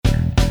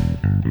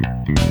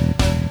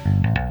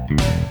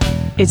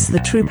It's the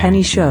True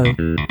Penny Show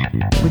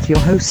with your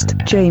host,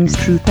 James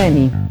True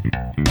Penny.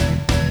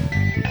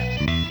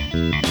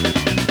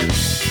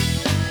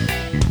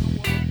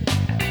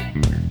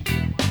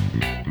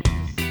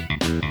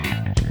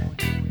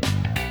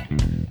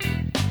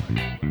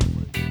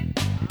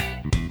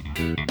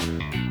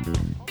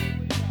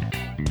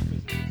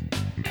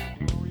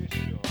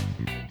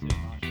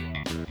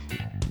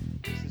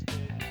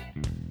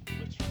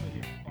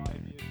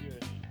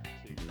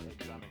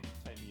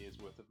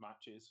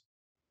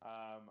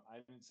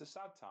 And it's a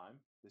sad time,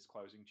 this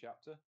closing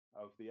chapter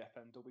of the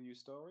FMW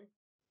story.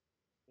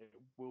 It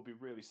will be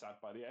really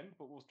sad by the end,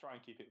 but we'll try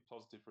and keep it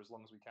positive for as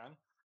long as we can,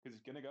 because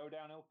it's going to go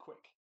downhill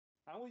quick.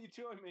 And will you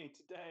join me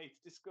today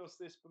to discuss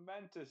this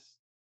momentous,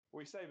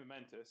 we say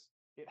momentous,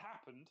 it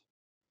happened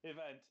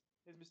event,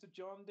 is Mr.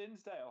 John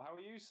Dinsdale. How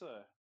are you,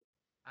 sir?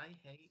 I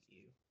hate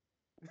you.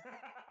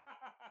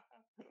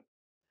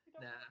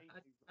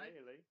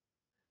 Really?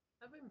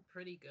 I've been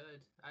pretty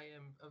good.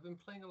 I've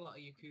been playing a lot of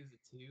Yakuza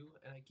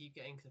 2, and I keep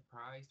getting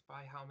surprised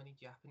by how many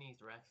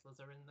Japanese wrestlers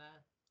are in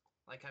there.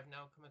 Like, I've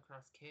now come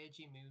across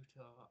Keiji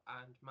Muto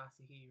and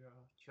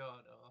Masahiro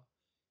Chodo,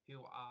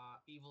 who are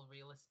evil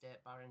real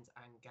estate barons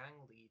and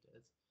gang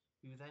leaders,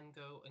 who then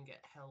go and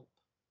get help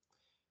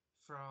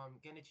from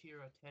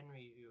Genichiro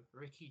Tenryu,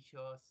 Riki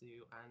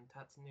Chosu, and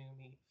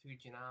Tatsunumi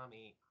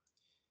Fujinami,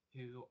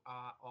 who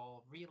are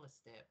all real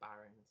estate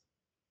barons.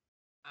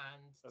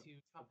 And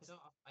to top it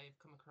off, I have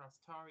come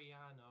across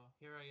Toriano,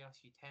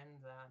 Hiroyoshi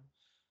Tenzan,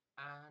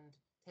 and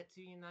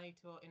Tetsuya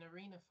Naito in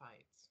arena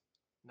fights.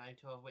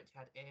 Naito of which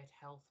had 8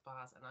 health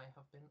bars, and I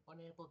have been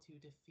unable to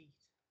defeat.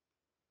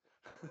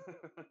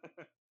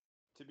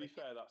 To be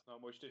fair, that's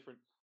not much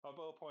different. I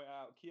will point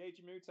out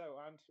Kieiji Muto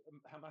and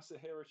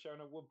Masahiro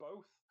Shona were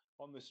both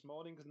on this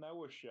morning's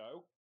Noah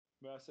show.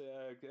 That'll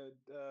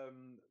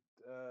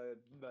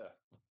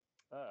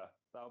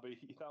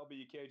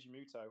be Kieiji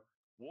Muto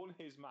won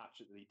his match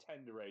at the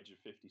tender age of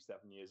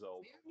 57 years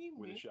old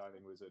with a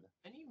Shining Wizard.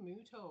 I knew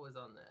Muto was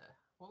on there.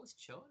 What was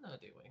Chono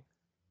doing?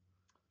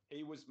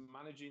 He was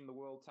managing the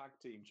World Tag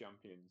Team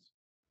Champions.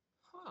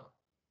 Huh.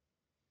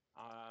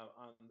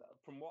 And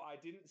from what I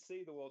didn't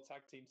see the World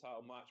Tag Team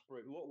title match,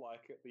 but it looked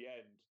like at the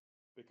end,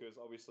 because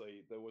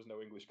obviously there was no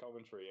English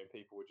commentary and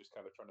people were just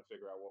kind of trying to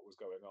figure out what was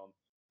going on,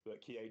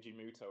 that Kieiji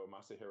Muto and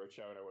Masahiro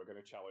Chono were going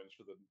to challenge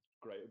for the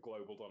Great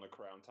Global Donna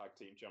Crown Tag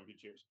Team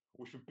Championships,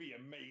 which would be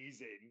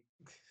amazing.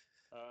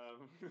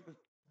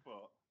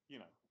 But, you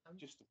know,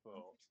 just a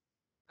thought.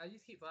 I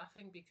just keep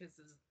laughing because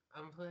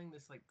I'm playing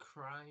this like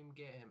crime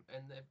game,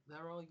 and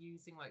they're all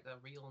using like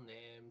their real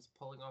names,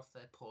 pulling off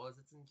their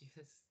poses, and just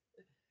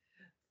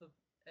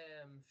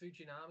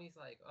Fujinami's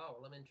like, oh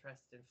well, I'm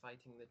interested in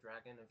fighting the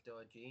Dragon of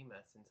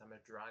Dojima since I'm a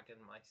dragon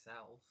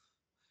myself,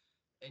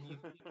 and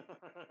you've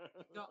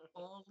got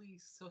all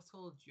these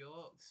subtle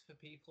jokes for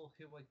people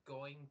who are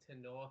going to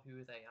know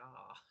who they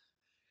are.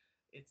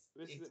 It's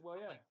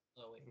glowing.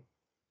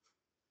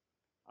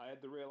 I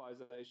had the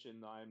realization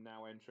that I am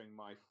now entering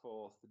my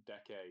 4th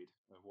decade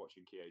of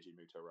watching Kieiji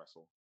Muto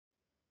wrestle.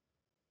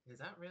 Is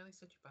that really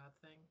such a bad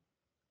thing?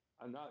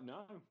 And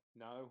no.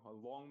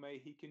 Long may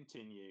he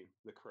continue,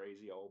 the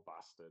crazy old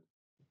bastard.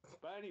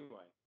 But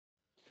anyway,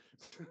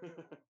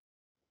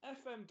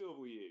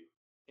 FMW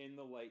in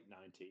the late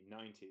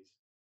 1990s.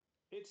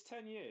 It's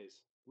 10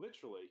 years,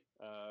 literally,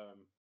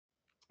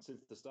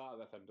 since the start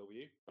of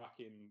FMW, back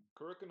in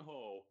Korakuen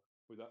Hall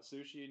with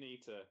Atsushi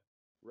Onita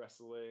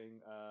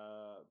wrestling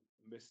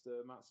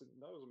Mr. Matsu.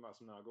 That wasn't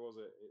Matsunaga, was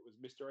it? It was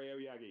Mr.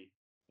 Aoyagi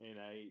in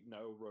a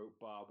no rope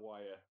barbed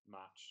wire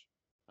match.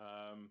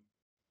 And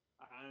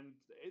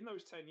in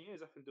those 10 years,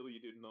 FMW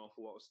did an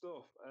awful lot of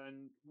stuff.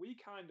 And we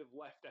kind of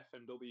left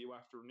FMW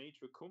after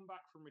Onita had come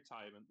back from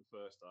retirement the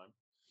first time.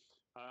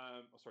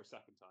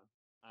 Second time.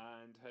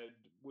 And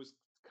was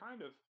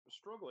kind of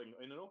struggling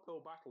in an uphill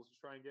battle to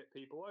try and get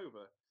people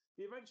over.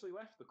 He eventually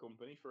left the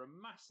company for a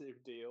massive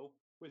deal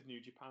with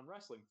New Japan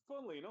Wrestling.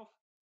 Funnily enough,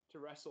 to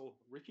wrestle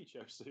Riki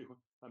Chosu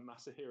and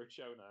Masahiro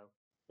Chono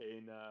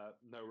in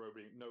no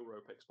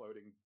rope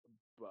exploding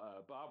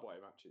barbed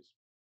wire matches.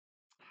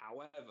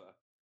 However,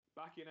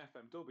 back in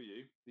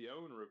FMW, the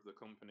owner of the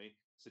company,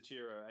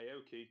 Sachiro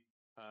Aoki,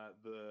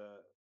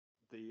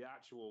 the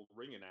actual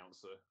ring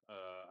announcer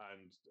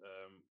and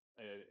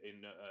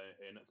in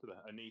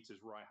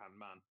Onita's right hand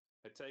man,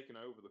 had taken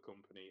over the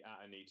company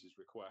at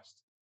Onita's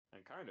request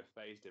and kind of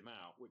phased him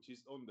out, which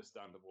is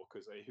understandable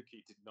because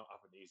Aoki did not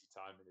have an easy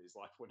time in his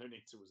life when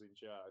Onita was in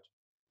charge.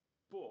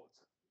 But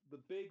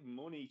the big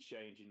money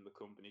change in the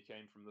company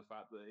came from the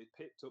fact that it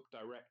picked up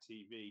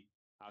DirecTV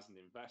as an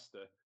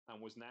investor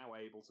and was now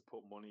able to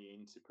put money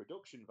into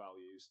production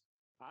values.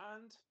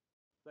 And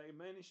they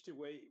managed to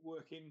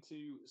work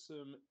into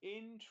some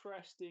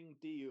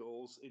interesting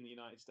deals in the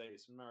United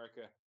States of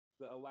America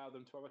that allow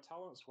them to have a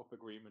talent swap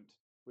agreement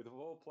with, of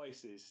all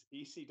places,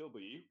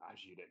 ECW,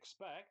 as you'd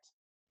expect,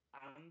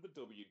 and the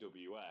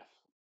WWF,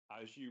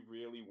 as you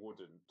really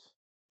wouldn't.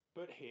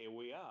 But here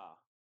we are.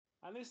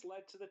 And this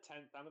led to the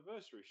 10th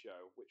anniversary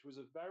show, which was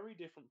a very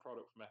different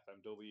product from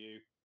FMW.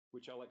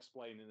 which I'll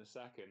explain in a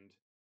second.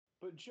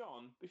 But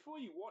John, before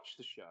you watch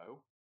the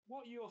show,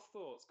 what are your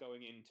thoughts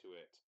going into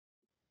it?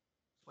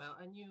 Well,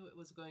 I knew it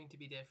was going to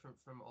be different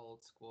from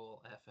old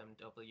school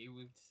FMW.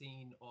 We've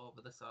seen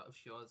over the sort of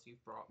shows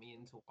you've brought me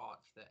in to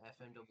watch that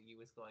FMW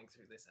was going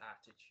through this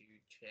attitude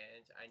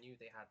change. I knew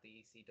they had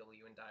the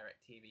ECW and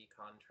DirecTV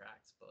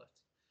contracts, but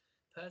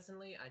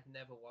personally, I'd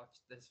never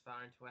watched this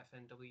far into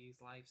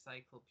FMW's life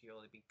cycle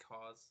purely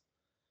because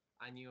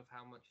I knew of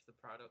how much the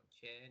product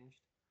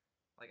changed.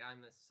 Like,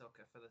 I'm a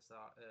sucker for the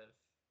sort of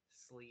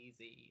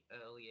sleazy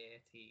early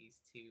 80s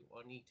to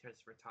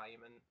Onita's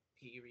retirement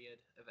period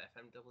of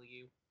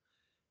FMW.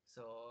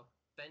 So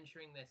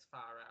venturing this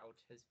far out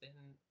has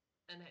been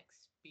an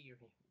experience.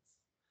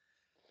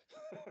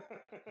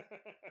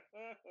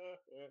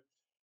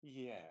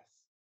 Yes.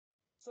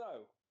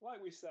 So,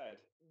 like we said,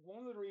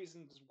 one of the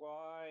reasons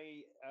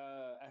why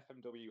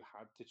FMW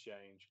had to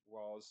change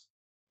was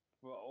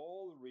for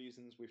all the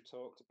reasons we've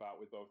talked about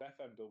with both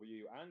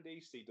FMW and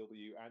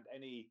ECW and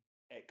any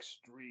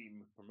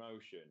extreme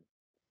promotion.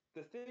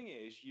 The thing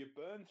is, you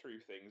burn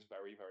through things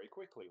very, very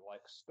quickly,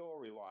 like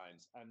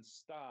storylines and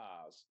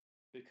stars,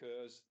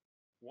 because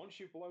once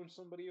you've blown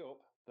somebody up,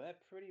 they're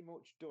pretty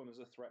much done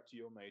as a threat to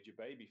your major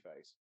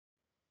babyface.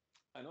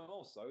 And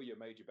also, your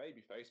major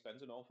babyface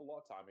spends an awful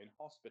lot of time in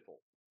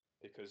hospital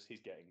because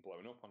he's getting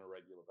blown up on a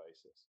regular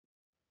basis.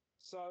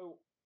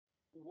 So,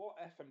 what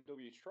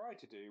FMW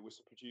tried to do was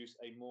to produce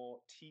a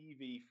more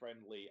TV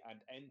friendly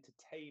and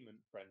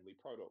entertainment friendly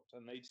product.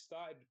 And they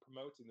started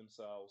promoting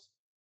themselves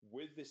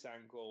with this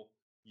angle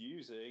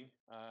using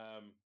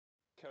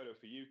Kodo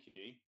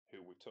Fuyuki,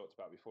 who we've talked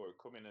about before, who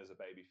come in as a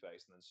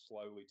babyface and then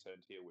slowly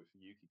turned heel with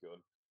Fuyuki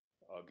Gun,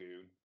 or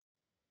Goon,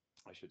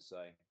 I should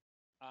say.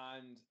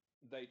 And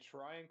they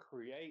try and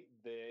create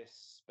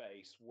this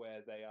space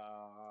where they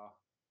are,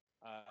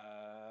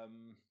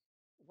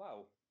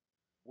 well,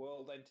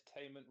 World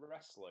Entertainment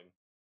Wrestling,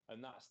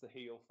 and that's the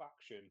heel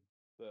faction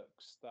that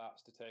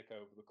starts to take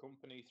over the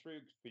company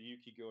through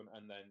Fuyuki Gun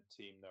and then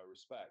Team No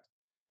Respect.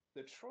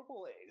 The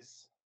trouble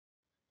is,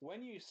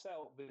 when you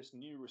sell this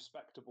new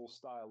respectable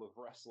style of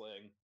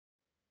wrestling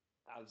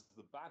as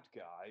the bad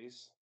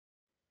guys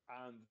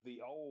and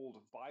the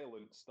old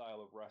violent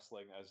style of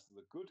wrestling as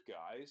the good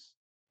guys,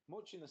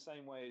 much in the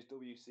same way as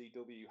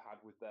WCW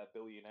had with their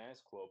Billionaires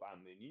Club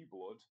and the New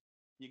Blood,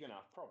 you're going to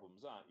have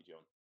problems, aren't you,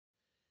 John?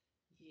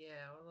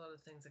 Yeah, a lot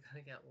of things are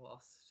going to get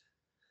lost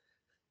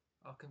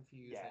or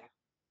confusing.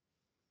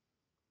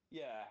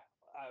 Yeah.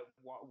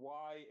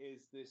 Why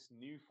is this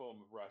new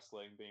form of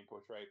wrestling being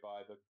portrayed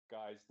by the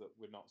guys that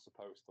we're not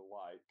supposed to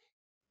like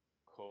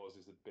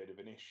causes a bit of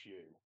an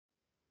issue?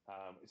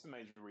 It's the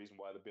major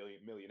reason why the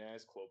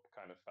Millionaires Club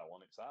kind of fell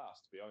on its ass,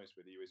 to be honest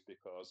with you, is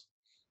because,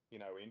 in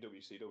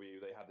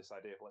WCW, they had this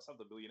idea of, let's have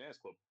the Millionaires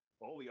Club.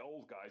 All the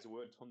old guys who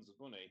earned tons of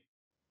money.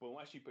 But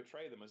unless you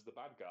portray them as the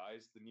bad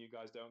guys, the new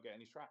guys don't get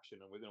any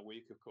traction. And within a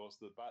week, of course,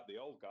 the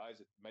old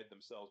guys had made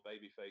themselves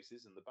baby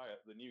faces, and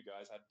the new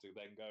guys had to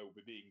then go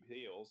with being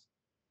heels.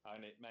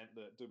 And it meant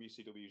that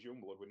WCW's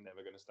Youngblood were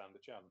never going to stand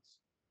a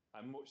chance.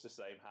 And much the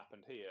same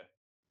happened here.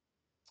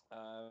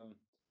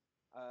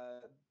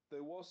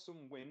 There was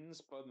some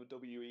wins by the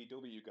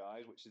WEW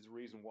guys, which is the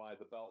reason why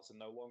the belts are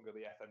no longer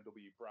the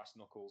FMW Brass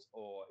Knuckles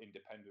or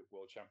Independent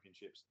World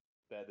Championships.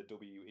 They're the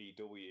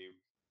WEW.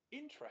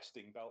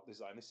 Interesting belt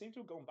design. They seem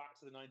to have gone back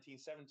to the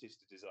 1970s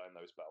to design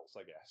those belts,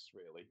 I guess,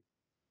 really.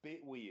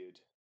 Bit weird.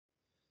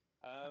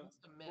 I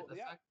must admit, the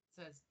fact it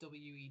says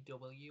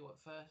WEW at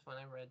first, when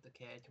I read the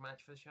cage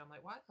match for the show, I'm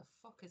like, why the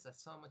fuck is there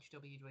so much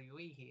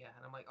WWE here?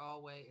 And I'm like,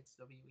 oh, wait, it's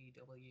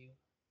WEW.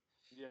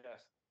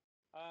 Yes.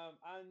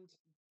 And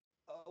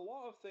a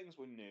lot of things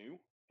were new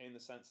in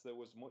the sense there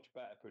was much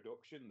better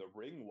production. The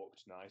ring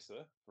looked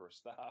nicer for a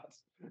start.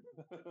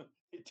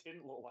 It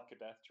didn't look like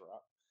a death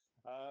trap.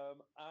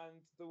 And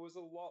there was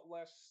a lot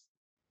less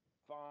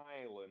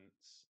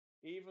violence,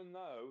 even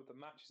though the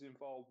matches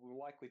involved were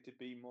likely to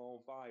be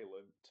more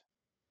violent.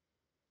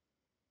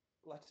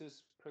 Let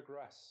us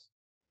progress.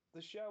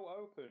 The show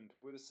opened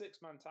with a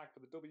six-man tag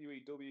for the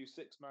WEW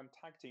Six-Man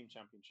Tag Team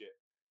Championship.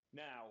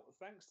 Now,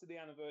 thanks to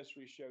the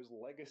anniversary show's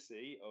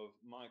legacy of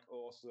Mike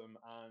Awesome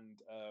and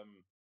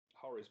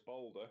Horace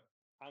Boulder,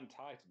 and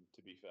Titan,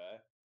 to be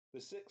fair,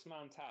 the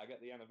six-man tag at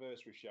the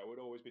anniversary show had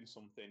always been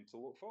something to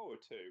look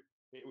forward to.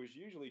 It was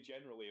usually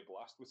generally a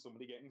blast with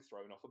somebody getting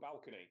thrown off a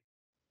balcony.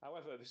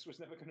 However, this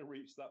was never going to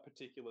reach that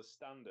particular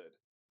standard.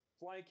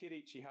 Flying Kid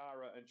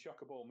Ichihara and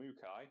Chocoball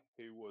Mukai,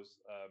 who was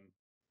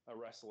a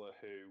wrestler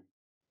who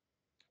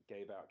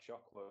gave out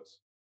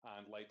chocolates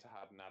and later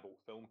had an adult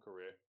film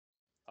career.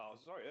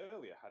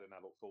 Earlier had an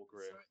adult film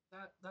career.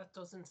 Sorry, that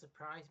doesn't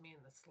surprise me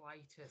in the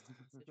slightest,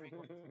 considering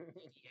what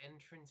the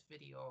entrance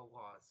video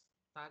was.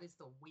 That is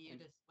the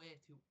weirdest way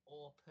to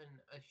open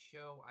a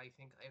show I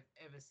think I've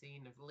ever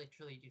seen, of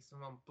literally just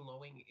someone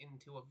blowing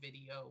into a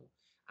video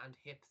and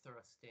hip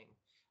thrusting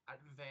at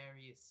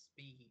various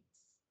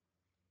speeds.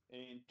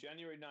 In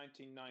January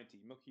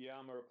 1990,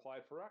 Mukiyama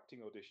applied for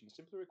acting auditions,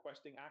 simply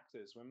requesting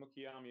actors. When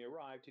Mukiyama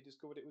arrived, he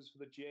discovered it was for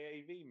the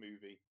JAV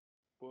movie.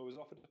 but was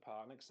offered a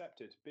part and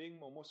accepted. Being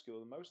more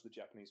muscular than most of the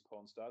Japanese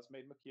porn stars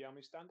made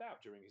Mikeyami stand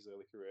out during his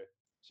early career.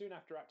 Soon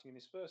after acting in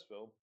his first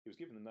film, he was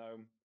given the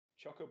name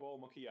Chocoball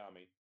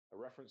Mikeyami, a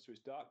reference to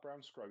his dark brown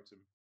scrotum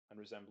and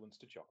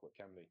resemblance to chocolate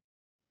candy.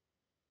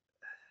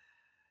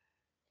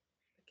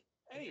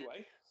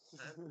 Anyway,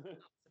 I'm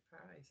not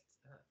surprised.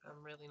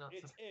 I'm really not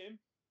it's surprised. him.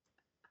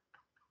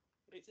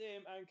 It's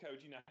him and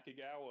Koji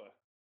Nakagawa.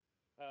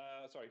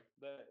 Sorry,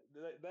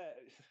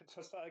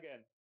 let's start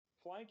again.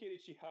 Flying Kid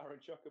Ichihara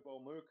and Chocobo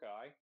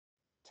Mukai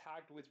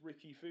tagged with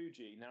Ricky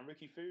Fuji. Now,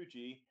 Ricky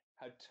Fuji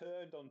had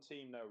turned on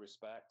Team No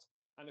Respect,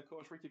 and of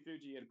course, Ricky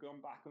Fuji had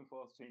gone back and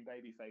forth between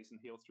babyface and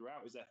heel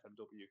throughout his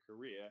FMW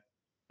career,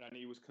 and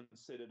he was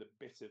considered a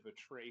bit of a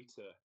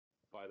traitor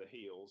by the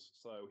heels.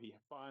 So he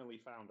finally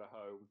found a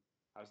home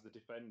as the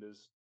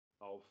defenders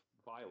of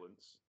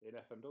violence in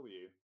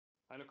FMW.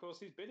 And of course,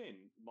 he's been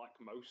in like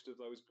most of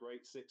those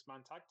great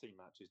six-man tag team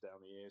matches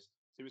down the years.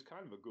 So he was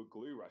kind of a good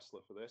glue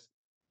wrestler for this.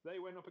 They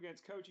went up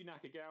against Koji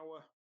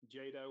Nakagawa,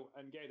 Jado,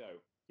 and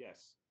Gedo.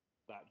 Yes,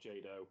 that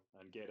Jado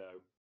and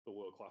Gedo, the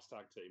world-class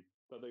tag team.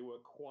 But they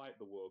weren't quite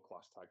the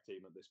world-class tag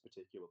team at this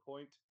particular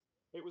point.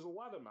 It was a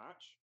ladder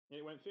match.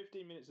 It went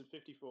 15 minutes and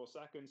 54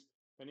 seconds.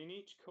 And in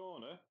each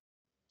corner,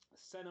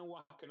 Sena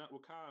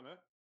Wakana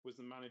was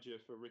the manager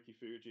for Ricky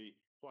Fuji,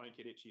 Flying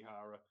Kid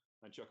Ichihara,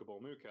 and Chocobo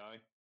Mukai,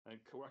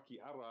 and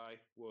Kawaki Arai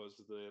was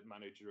the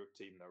manager of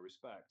Team No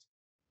Respect.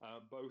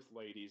 Both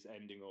ladies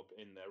ending up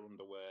in their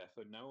underwear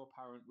for no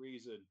apparent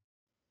reason.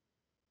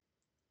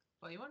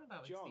 What you want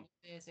about is John.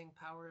 the amazing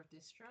power of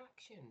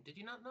distraction. Did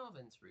you not know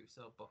Vince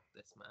Russo booked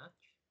this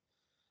match?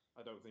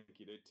 I don't think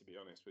he did, to be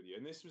honest with you.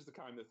 And this was the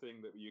kind of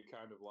thing that you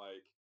kind of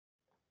like.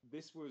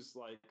 This was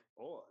like,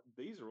 oh,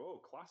 these are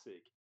all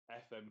classic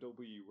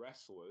FMW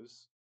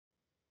wrestlers,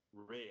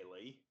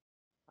 really.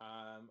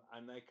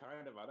 And they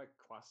kind of had a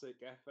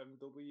classic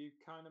FMW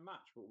kind of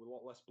match, but with a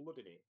lot less blood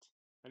in it.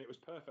 And it was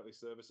perfectly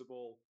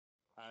serviceable.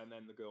 And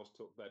then the girls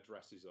took their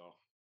dresses off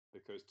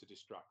because to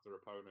distract their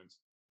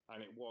opponents.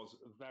 And it was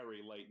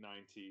very late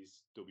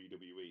 90s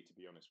WWE, to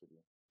be honest with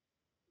you.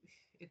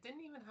 It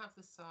didn't even have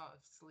the sort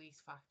of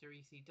sleaze factor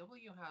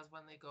ECW has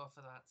when they go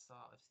for that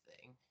sort of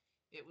thing.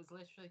 It was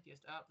literally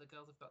just, the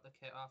girls have got the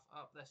kit off,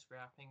 they're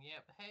scrapping,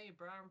 yep, hey,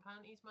 bra and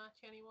panties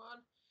match,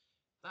 anyone?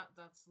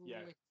 That's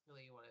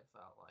literally what it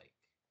felt like.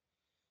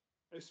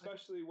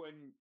 Especially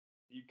when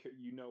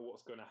you know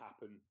what's going to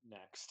happen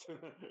next.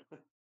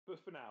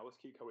 But for now,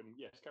 let's keep going.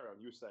 Yes, carry on.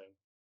 You were saying.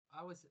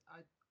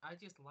 I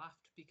just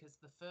laughed because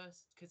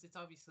because it's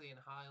obviously in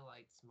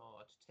highlights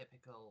mode,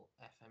 typical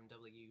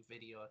FMW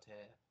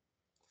videotape.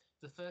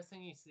 The first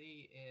thing you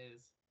see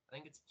is, I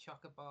think it's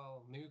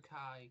Chocoball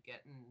Mukai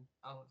getting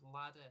a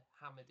ladder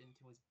hammered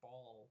into his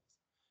balls.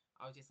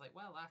 I was just like,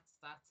 well, that's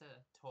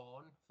a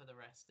tone for the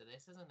rest of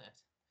this, isn't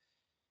it?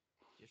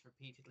 Just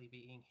repeatedly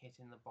being hit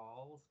in the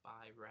balls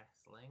by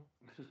wrestling.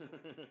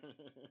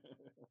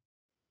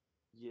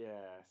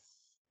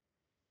 Yes.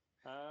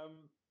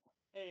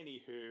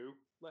 Anywho,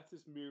 let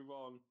us move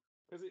on,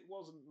 because it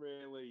wasn't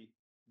really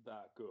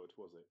that good,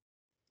 was it?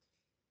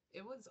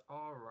 It was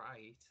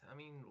alright. I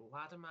mean,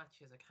 ladder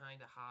matches are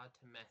kind of hard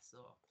to mess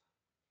up.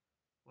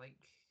 Like...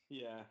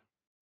 Yeah.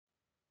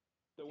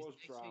 There was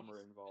drama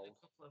involved.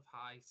 A couple of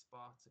high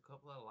spots, a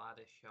couple of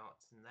ladder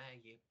shots, and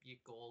there you're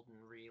golden,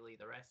 really.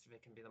 The rest of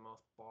it can be the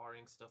most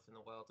boring stuff in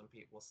the world, and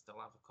people will still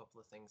have a couple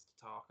of things to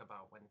talk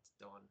about when it's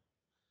done.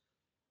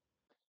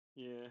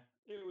 Yeah,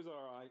 it was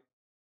alright,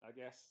 I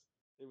guess.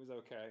 It was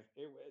okay.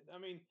 I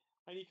mean,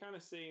 and you kind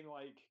of seen,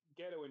 like,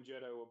 Gedo and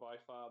Jado were by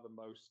far the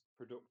most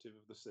productive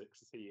of the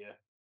six here,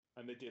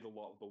 and they did a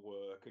lot of the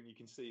work, and you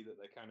can see that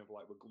they kind of,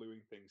 like, were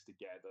gluing things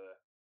together,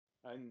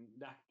 and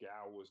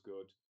Nakagawa was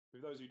good. For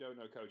those who don't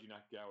know Koji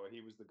Nakagawa,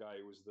 he was the guy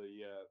who was the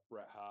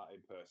Bret Hart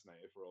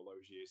impersonator for all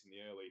those years in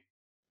the early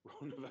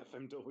run of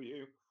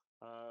FMW.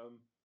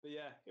 But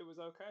yeah, it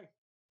was okay.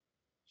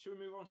 Should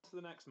we move on to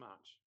the next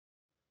match?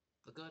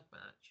 The good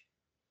match.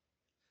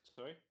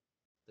 Sorry?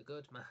 The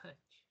good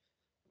match.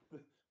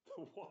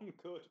 The one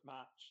good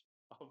match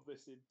of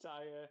this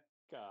entire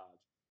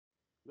card.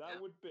 That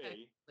would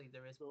be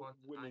there is the one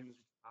women's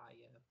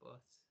higher,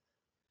 but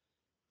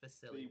for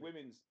silly. The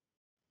women's.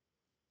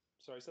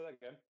 Sorry, say that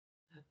again.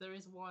 There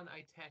is one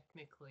I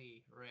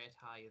technically rate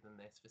higher than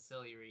this for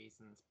silly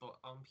reasons, but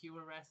on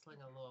pure wrestling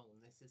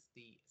alone, this is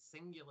the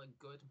singular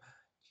good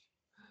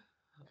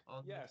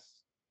match.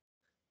 Yes.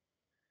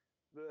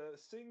 The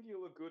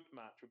singular good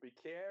match would be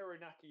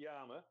Kairi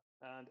Nakayama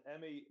and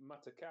Emi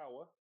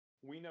Matakawa.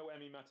 We know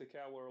Emi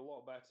Matakawa a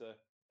lot better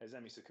as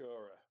Emi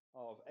Sakura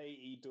of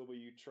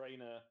AEW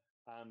trainer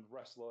and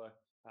wrestler,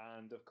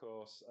 and of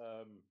course,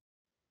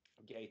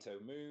 Gato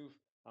Move,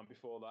 and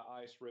before that,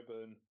 Ice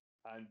Ribbon.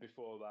 And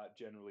before that,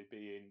 generally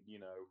being,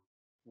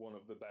 one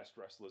of the best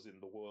wrestlers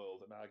in the world,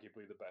 and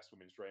arguably the best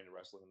women's trainer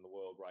wrestler in the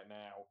world right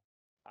now,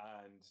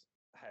 and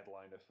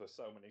headliner for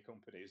so many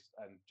companies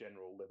and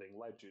general living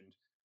legend.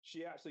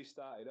 She actually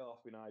started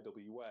off in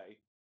IWA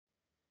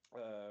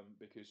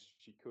because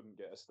she couldn't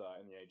get a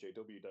start in the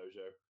AJW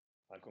dojo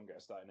and couldn't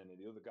get a start in any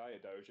of the other Gaia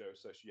dojo,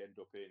 so she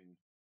ended up in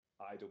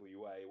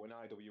IWA. When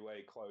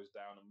IWA closed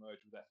down and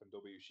merged with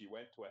FMW, she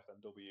went to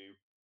FMW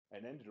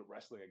and ended up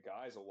wrestling a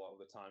guys a lot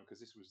of the time because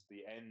this was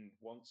the end.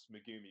 Once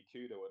Megumi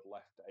Kudo had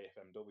left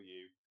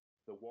AFMW,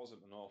 there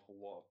wasn't an awful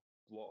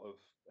lot of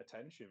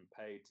attention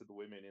paid to the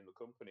women in the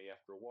company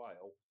after a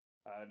while.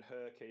 And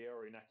her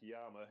Kaori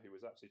Nakayama, who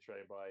was actually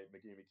trained by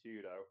Megumi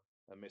Kudo,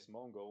 and Miss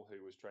Mongol,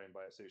 who was trained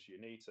by Atsushi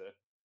Onita,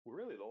 were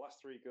really the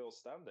last three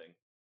girls standing.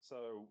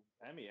 So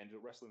Emmy ended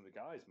up wrestling the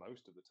guys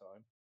most of the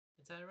time.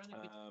 It's ironic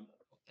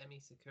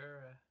Emi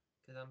Sakura,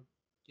 because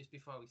just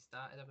before we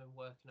started, I've been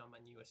working on my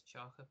newest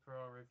Chaka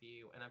Pro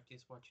review, and I've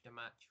just watched a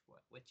match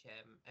which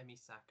Emi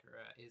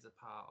Sakura is a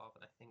part of,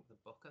 and I think the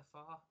booker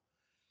for.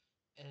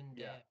 And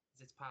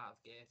it's part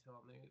of Gato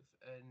Move,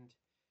 and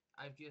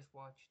I've just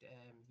watched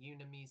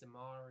Yuna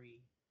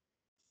Mizumori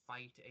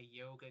fight a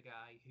yoga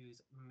guy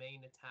whose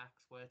main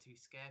attacks were to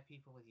scare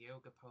people with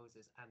yoga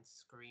poses and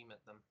scream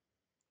at them.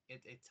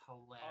 It's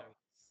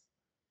hilarious.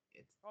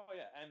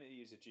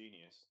 Emmy is a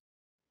genius.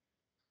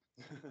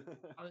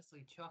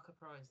 Honestly, Chaka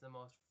Pro is the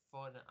most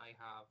fun I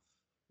have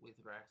with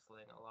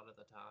wrestling a lot of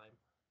the time.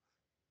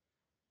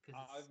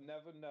 I've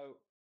never known.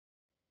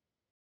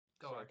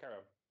 Sorry, carry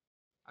on.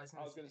 I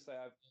was going to say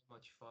I've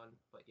much fun,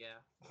 but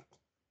yeah.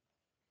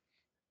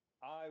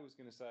 I was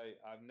going to say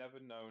I've never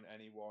known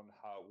anyone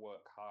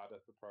work harder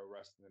for pro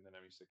wrestling than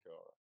Emi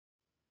Sakura.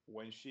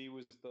 When she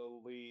was the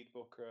lead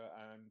booker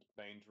and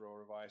main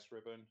drawer of Ice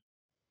Ribbon,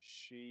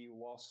 she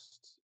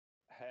lost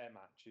hair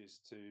matches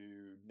to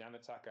Nana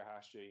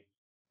Takahashi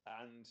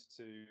and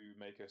to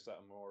Meiko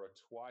Satomura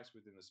twice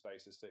within the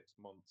space of 6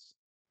 months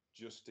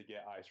just to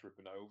get Ice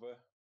Ribbon over.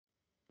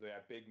 They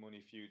had big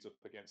money feuds up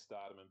against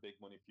Stardom and big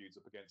money feuds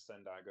up against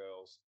Sendai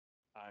Girls.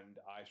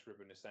 And Ice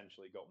Ribbon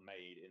essentially got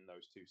made in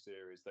those two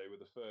series. They were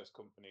the first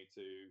company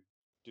to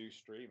do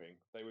streaming.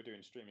 They were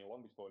doing streaming long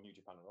before New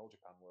Japan and All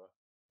Japan were.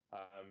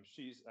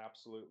 She's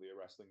absolutely a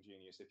wrestling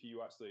genius. If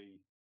you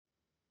actually...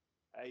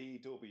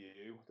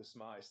 AEW, the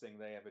smartest thing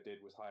they ever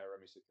did was hire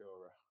Emi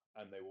Sakura.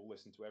 And they will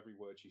listen to every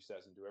word she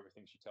says and do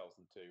everything she tells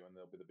them to. And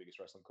they'll be the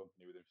biggest wrestling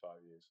company within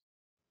 5 years.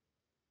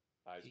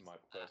 That is my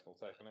personal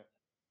take on it.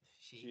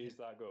 She is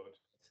that good.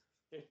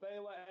 If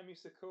they let Emi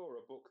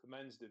Sakura book the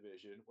men's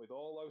division with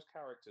all those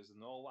characters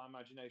and all that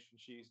imagination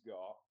she's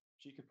got,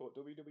 she could put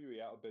WWE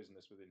out of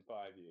business within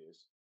 5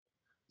 years.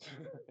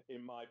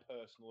 In my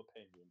personal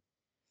opinion.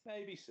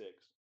 Maybe 6.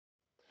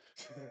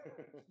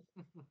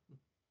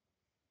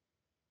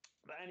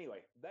 But anyway,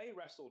 they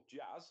wrestled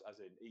Jazz,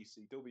 as in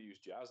ECW's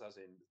Jazz, as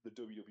in the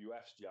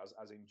WWF's Jazz,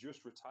 as in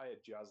just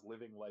retired Jazz,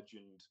 living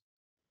legend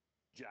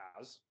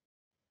Jazz.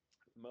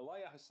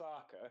 Malaya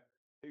Hisaka,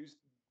 who's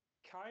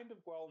kind of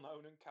well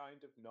known and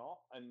kind of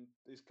not, and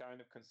is kind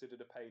of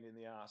considered a pain in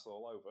the ass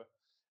all over,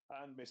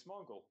 and Miss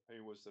Mongol,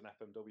 who was an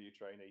FMW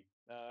trainee.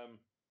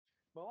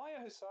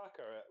 Malaya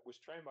Hisaka was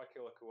trained by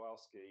Killer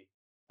Kowalski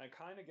and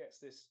kind of gets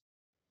this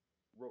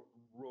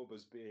rub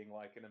as being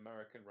like an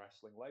American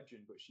wrestling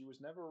legend, but she was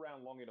never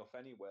around long enough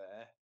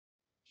anywhere.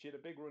 She had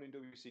a big run in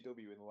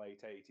WCW in the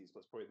late 80s,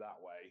 let's put it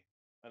that way,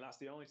 and that's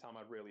the only time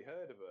I'd really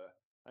heard of her.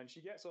 And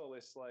she gets all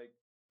this like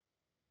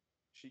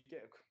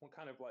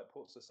kind of like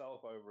puts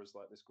herself over as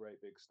like this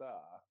great big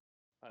star,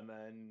 and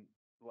then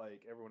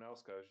like everyone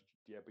else goes,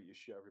 yeah, but you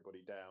shut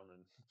everybody down,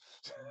 and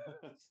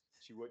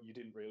you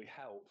didn't really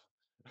help.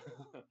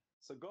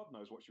 So God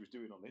knows what she was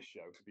doing on this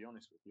show, to be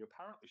honest with you.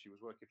 Apparently she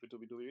was working for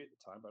WWE at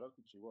the time, but I don't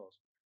think she was.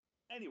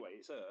 Anyway,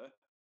 it's her.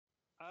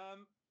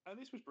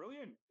 And this was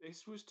brilliant.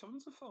 This was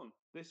tons of fun.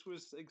 This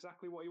was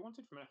exactly what you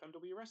wanted from an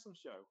FMW wrestling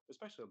show,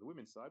 especially on the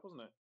women's side,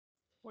 wasn't it?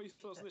 What are your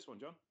thoughts on this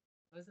one, John?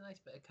 It was a nice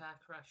bit of car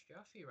crash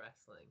Joshi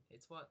wrestling.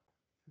 It's what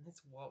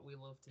we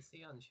love to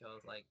see on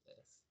shows like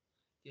this.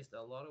 Just a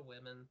lot of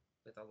women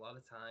with a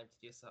lot of time to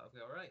just sort of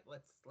go, right,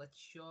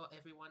 let's show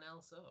everyone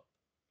else up.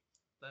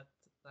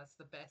 That's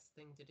the best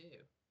thing to do.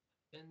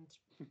 And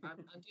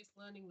I'm just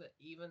learning that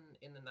even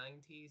in the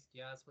 90s,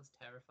 Jazz was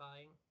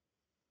terrifying.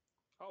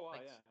 Oh, wow,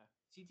 yeah.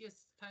 She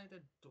just kind of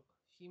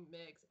she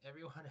makes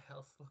everyone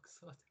else look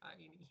so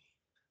tiny.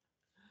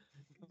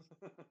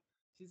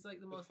 She's like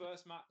the most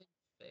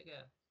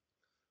figure.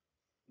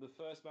 The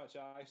first match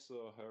I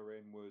saw her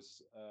in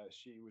was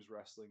she was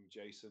wrestling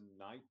Jason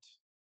Knight.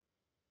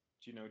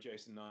 Do you know who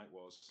Jason Knight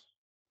was?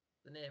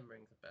 The name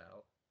rings a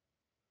bell.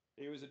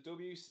 He was a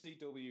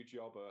WCW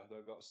jobber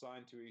that got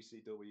signed to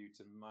ECW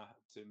to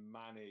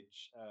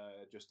manage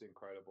Just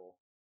Incredible,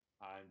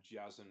 and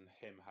Jazz and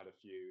him had a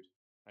feud,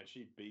 and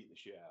she beat the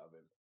shit out of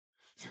him.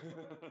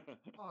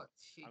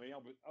 I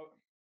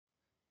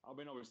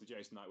mean, obviously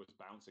Jason Knight was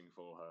bouncing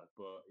for her,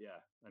 but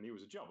yeah, and he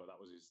was a jobber. That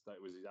was his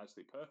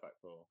actually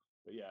perfect for.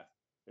 But yeah,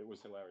 it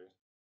was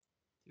hilarious.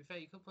 To be fair,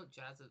 you could put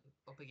Jazz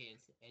up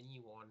against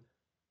anyone,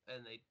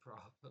 and they'd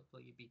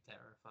probably be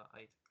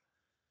terrified.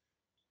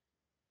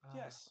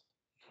 Yes.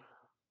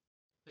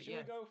 But Should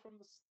we go from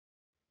the...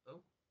 Oh.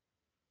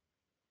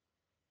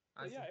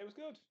 But yeah, it was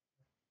good.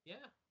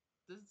 Yeah.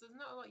 There's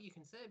not a lot you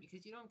can say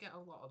because you don't get a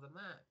lot of the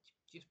match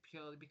just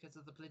purely because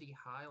of the bloody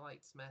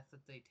highlights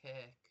method they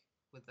take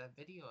with their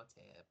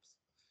videotapes.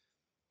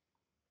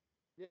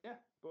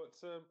 Yeah, but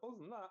other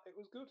than that, it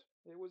was good.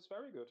 It was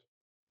very good.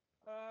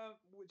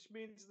 Which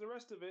means the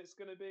rest of it's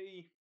going to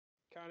be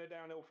kind of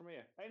downhill from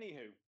here.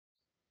 Anywho,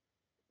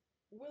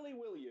 Willie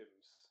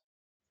Williams,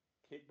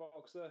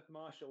 kickboxer,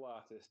 martial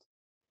artist,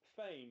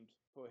 famed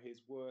for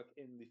his work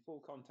in the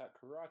full contact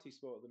karate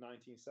sport of the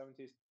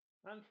 1970s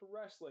and for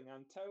wrestling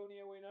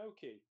Antonio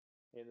Inoki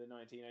in the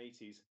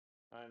 1980s,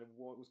 and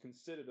what was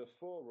considered a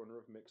forerunner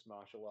of mixed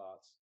martial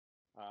arts.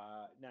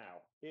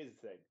 Now, here's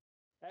the thing.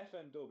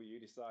 FMW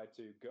decide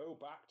to go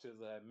back to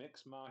their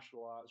mixed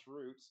martial arts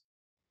roots,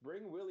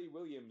 bring Willie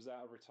Williams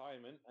out of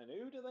retirement, and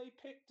who do they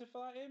pick to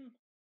fight him?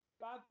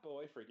 Bad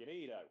boy friggin'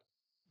 Edo.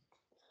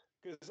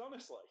 Because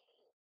honestly,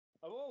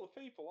 of all the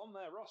people on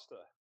their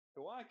roster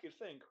who I could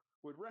think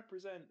would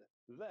represent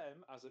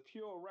them as a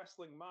pure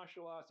wrestling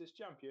martial artist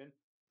champion,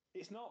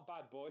 it's not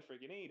Bad Boy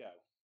friggin' Edo.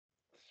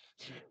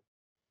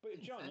 But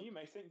John, you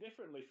may think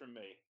differently from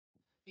me.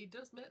 He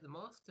does make the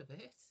most of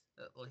it,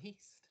 at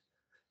least.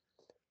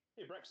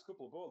 He breaks a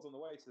couple of boards on the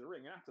way to the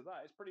ring, and after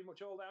that, it's pretty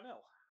much all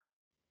downhill.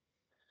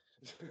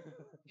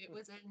 It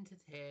was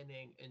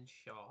entertaining and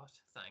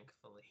short,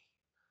 thankfully.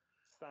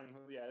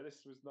 Yeah,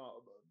 this was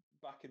not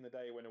back in the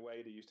day when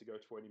Ueda used to go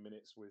 20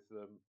 minutes with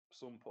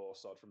some poor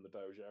sod from the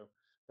dojo.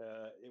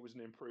 It was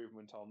an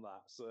improvement on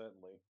that,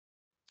 certainly.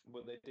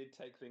 But they did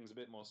take things a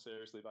bit more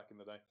seriously back in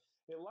the day.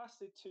 It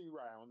lasted 2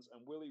 rounds,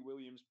 and Willie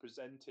Williams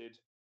presented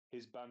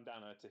his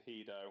bandana to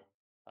Hido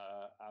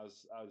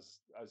as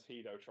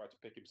Hido tried to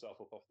pick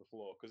himself up off the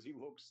floor because he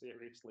looked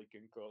seriously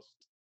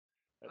concussed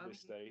at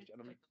this stage.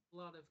 And a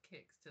lot of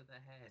kicks to the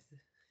head.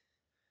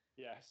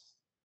 Yes,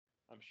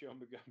 I'm sure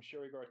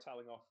he got a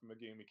telling off from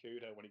Megumi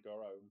Kudo when he got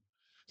home.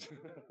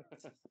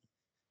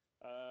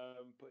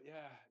 But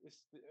yeah,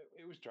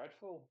 it was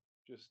dreadful,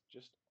 just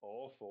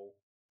awful.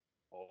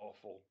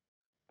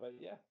 But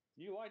yeah,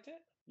 you liked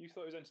it. You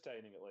thought it was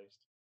entertaining, at least.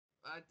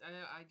 I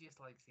just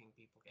like seeing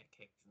people get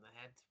kicked in the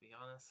head. To be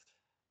honest,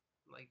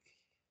 like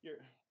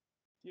you're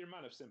a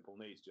man of simple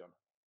needs, John.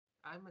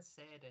 I'm a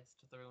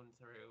sadist through and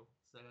through.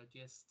 So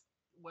just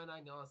when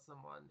I know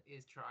someone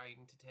is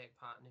trying to take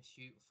part in a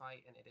shoot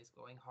fight and it is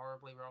going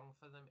horribly wrong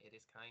for them, it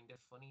is kind of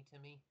funny to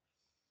me.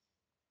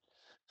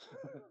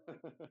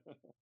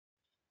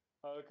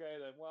 Okay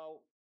then.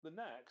 Well, the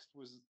next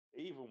was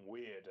even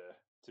weirder,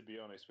 to be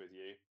honest with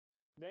you.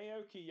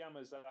 Naoki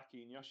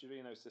Yamazaki and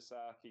Yoshivino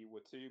Sasaki were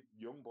 2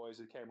 young boys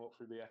who came up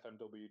through the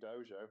FMW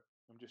dojo.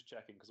 I'm just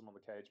checking because I'm on the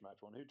cage match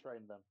one. Who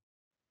trained them?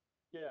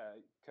 Yeah,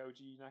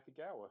 Koji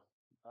Nakagawa.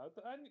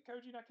 And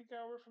Koji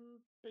Nakagawa from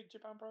Big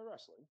Japan Pro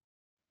Wrestling.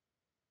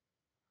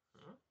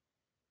 Huh?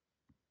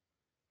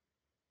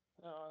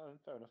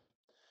 Fair enough.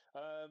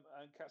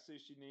 And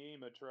Katsushi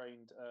Niima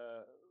trained,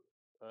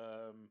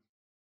 where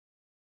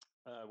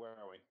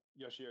are we?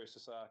 Yoshio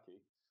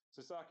Sasaki.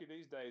 Sasaki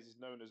these days is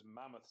known as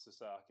Mammoth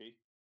Sasaki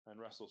and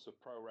wrestles for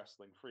Pro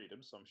Wrestling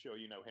Freedom, so I'm sure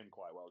you know him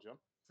quite well, John.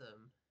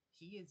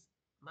 He is...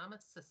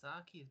 Mammoth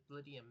Sasaki is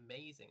bloody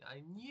amazing. I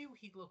knew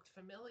he looked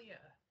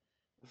familiar.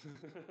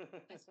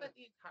 I spent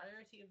the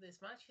entirety of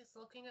this match just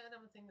looking at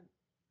him and thinking,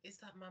 is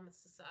that Mammoth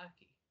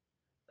Sasaki?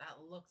 That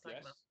looks like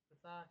Yes. Mammoth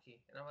Sasaki.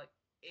 And I'm like,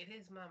 it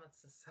is Mammoth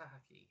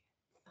Sasaki.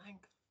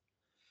 Thank.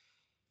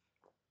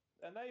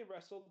 And they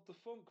wrestled the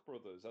Funk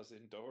Brothers, as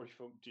in Dory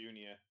Funk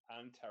Jr.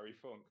 and Terry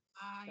Funk.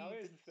 Now,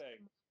 here's the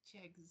thing.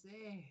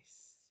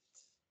 Exist.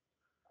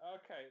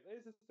 Okay,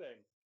 here's the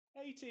thing.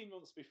 18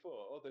 months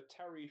before, the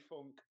Terry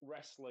Funk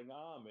Wrestling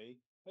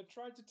Army had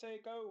tried to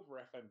take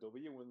over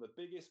FMW and the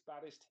biggest,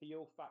 baddest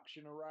heel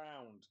faction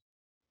around.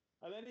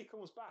 And then he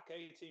comes back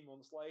 18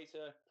 months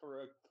later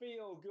for a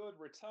feel-good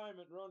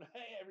retirement run.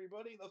 Hey,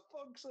 everybody, the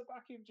Funks are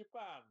back in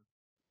Japan.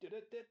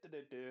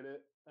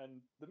 And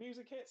the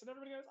music hits and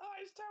everybody goes, oh,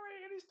 it's Terry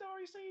and it's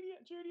Dory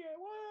Senior, Junior,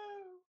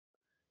 whoa!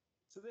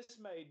 So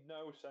this made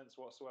no sense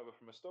whatsoever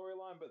from a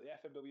storyline, but the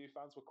FMW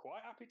fans were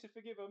quite happy to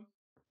forgive him.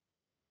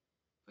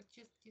 But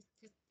just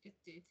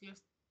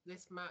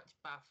this match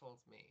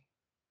baffles me.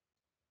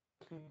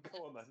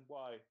 Go on then,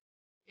 why?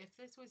 If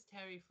this was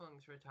Terry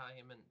Funk's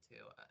retirement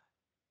tour,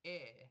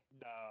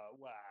 No,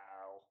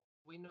 wow.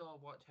 we know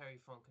what Terry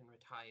Funk and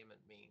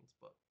retirement means,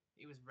 but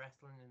he was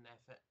wrestling in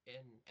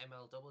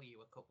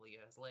MLW a couple of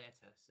years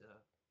later, so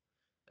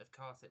of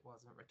course it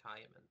wasn't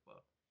retirement,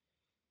 but...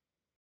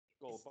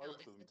 Well,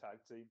 both of them tag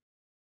team.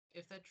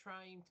 If they're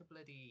trying to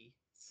bloody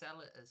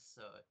sell it as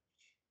such,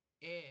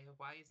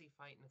 why is he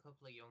fighting a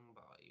couple of young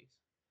boys?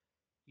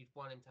 You'd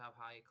want him to have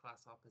higher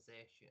class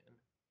opposition.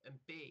 And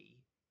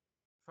B,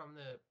 from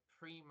the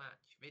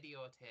pre-match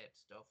videotape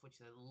stuff,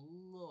 which they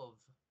love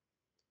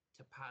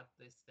to pad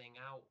this thing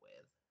out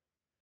with,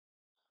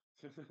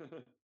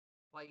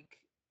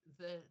 like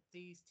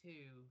these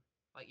two,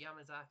 like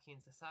Yamazaki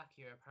and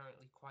Sasaki, are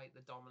apparently quite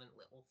the dominant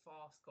little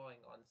force going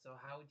on. So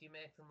how would you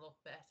make them look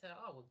better?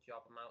 Oh, we'll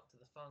job them out to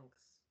the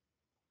Funks.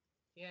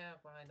 Yeah,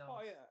 why not?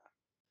 Oh yeah.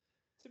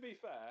 To be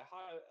fair,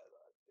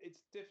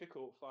 it's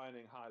difficult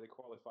finding highly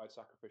qualified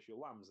sacrificial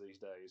lambs these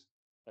days,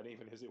 and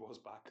even as it was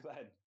back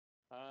then.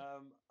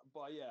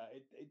 But yeah,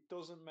 it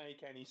doesn't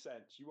make any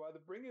sense. You either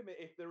bring them in,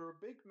 if they're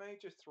a big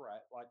major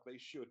threat, like they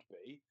should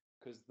be,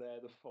 because they're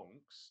the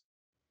Funks,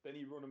 then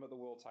you run them at the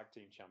World Tag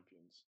Team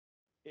Champions.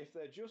 If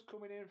they're just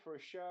coming in for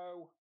a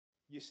show,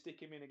 you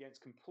stick him in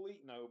against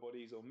complete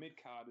nobodies or mid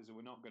carders who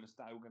are not going to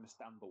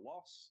stand the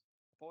loss,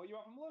 or you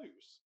have them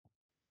lose.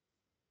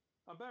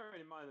 I'm bearing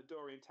in mind that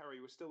Dory and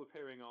Terry were still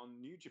appearing on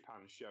New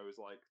Japan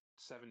shows like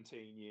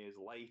 17 years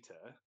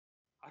later.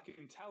 I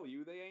can tell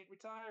you they ain't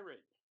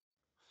retiring.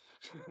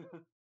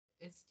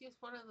 It's just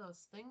one of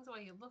those things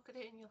where you look at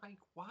it and you're like,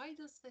 why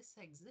does this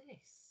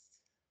exist?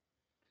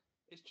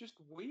 It's just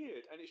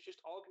weird and it's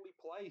just oddly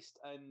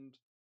placed. And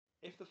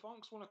if the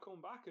Funks want to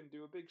come back and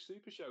do a big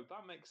super show,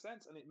 that makes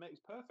sense, and it makes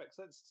perfect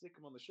sense to stick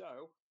them on the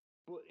show.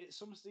 But it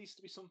needs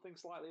to be something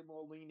slightly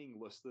more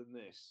meaningless than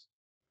this,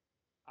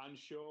 and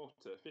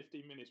shorter.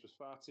 15 minutes was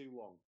far too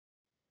long.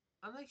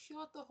 And they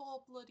showed the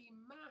whole bloody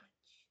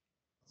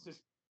match.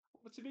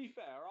 But to be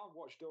fair, I'll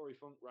watch Dory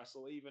Funk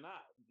wrestle even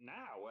at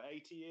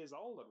 80 years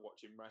old. I'd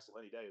watch him wrestle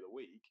any day of the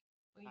week.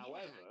 Well,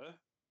 However,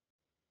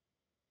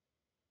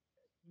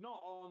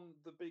 not on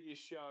the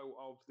biggest show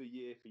of the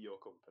year for your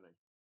company.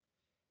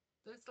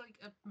 There's like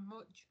a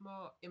much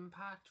more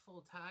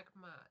impactful tag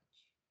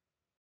match,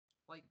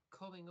 like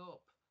coming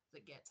up,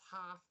 that gets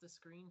half the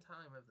screen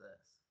time of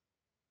this.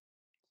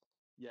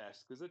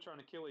 Yes, because they're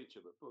trying to kill each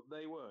other, but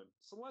they weren't.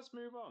 So let's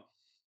move on.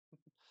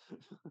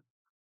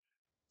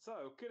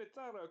 So,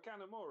 Kintaro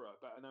Kanemura,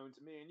 better known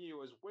to me and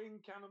you as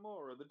Wing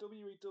Kanemura, the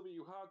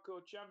WEW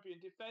Hardcore Champion,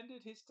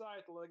 defended his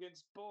title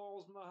against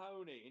Balls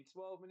Mahoney in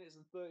 12 minutes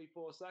and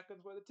 34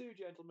 seconds, where the two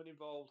gentlemen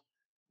involved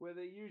were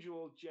their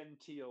usual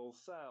genteel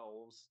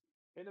selves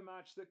in a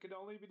match that could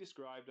only be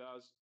described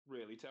as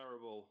really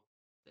terrible.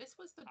 This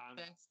was the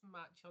best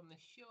match on the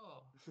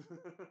show.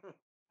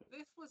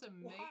 This was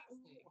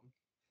amazing.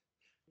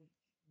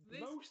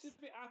 Most of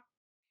it...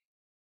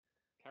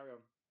 Carry on.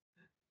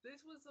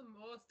 This was the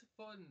most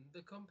fun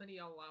the company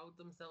allowed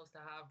themselves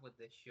to have with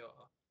this show.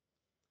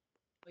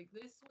 Like,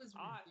 this was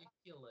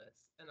ridiculous,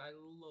 and I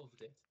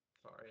loved it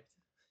for it.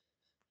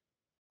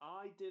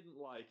 I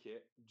didn't like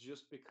it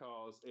just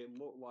because it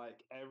looked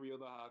like every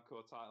other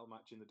hardcore title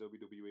match in the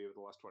WWE over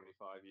the last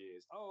 25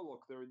 years. Oh,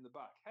 look, they're in the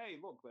back.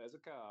 Hey, look, there's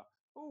a car.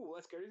 Oh,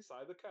 let's get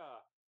inside the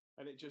car.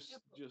 And it just...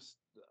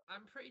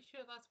 I'm pretty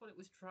sure that's what it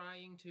was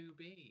trying to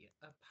be.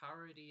 A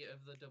parody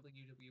of the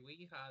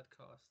WWE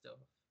hardcore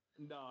stuff.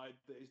 No,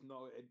 it's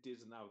not. It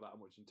doesn't have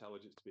that much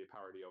intelligence to be a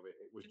parody of it.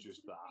 It was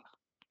just that.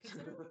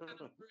 Considering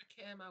Kanemura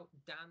came out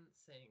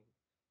dancing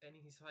and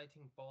he's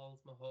fighting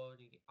Balls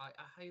Mahoney, I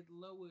had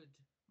lowered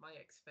my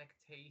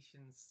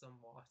expectations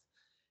somewhat.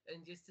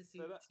 And just to see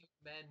the two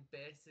men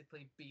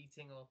basically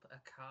beating up a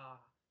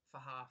car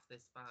for half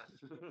this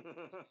match.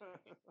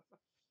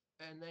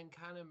 And then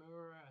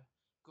Kanemura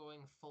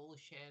going full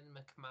Shane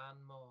McMahon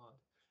mode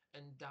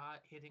and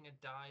hitting a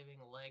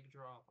diving leg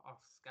drop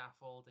off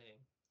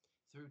scaffolding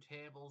through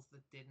tables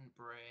that didn't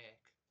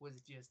break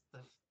was just the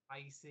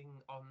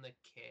icing on the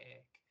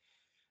cake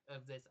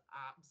of this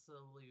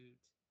absolute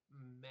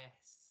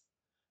mess.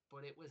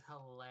 But it was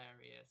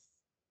hilarious,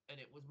 and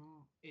it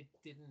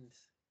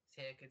didn't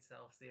take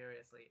itself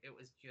seriously. It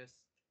was just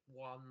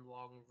one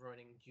long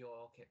running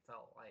joke, it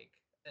felt like,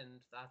 and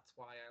that's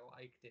why I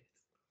liked it.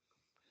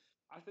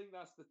 I think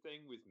that's the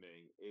thing with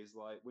me, is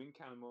like Wing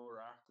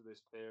Kanemura after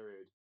this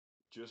period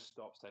just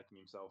stops taking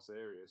himself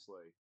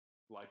seriously.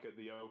 Like at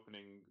the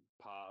opening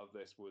part of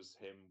this was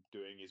him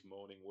doing his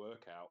morning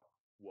workout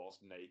whilst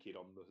naked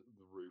on the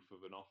roof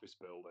of an office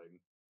building.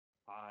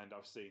 And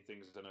I've seen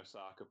things in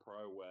Osaka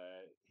Pro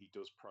where he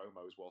does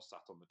promos while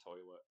sat on the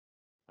toilet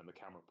and the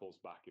camera pulls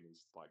back and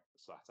he's like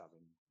sat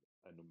having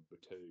a number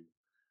two.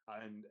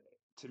 And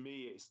to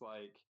me, it's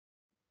like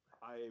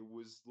I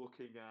was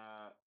looking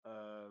at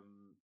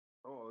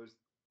it was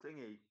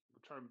thingy.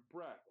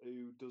 Brett,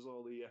 who does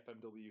all the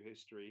FMW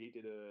history, he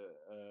did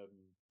a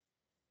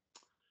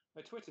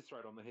Twitter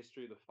thread on the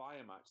history of the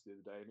Fire match the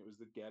other day, and it was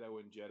the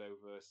Ghetto and Jeddo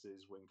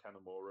versus Wing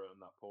Kanemura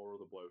and that poor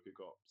other bloke who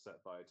got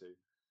set fire to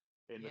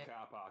in the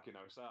car park in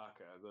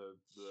Osaka,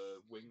 the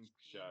Wing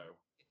show.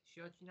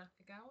 Shoji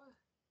Nakagawa?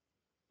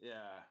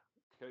 Yeah,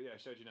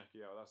 Shoji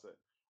Nakagawa, that's it.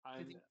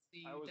 And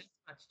he's the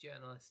deathmatch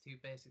journalist who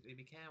basically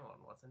became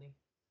one, wasn't he?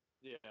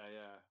 Yeah.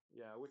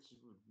 Which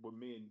when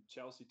me and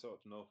Chelsea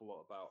talked an awful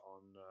lot about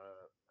on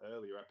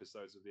earlier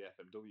episodes of the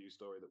FMW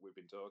story that we've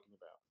been talking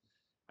about.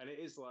 And it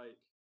is like,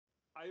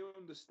 I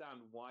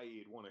understand why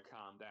you'd want to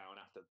calm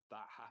down after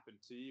that happened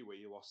to you, where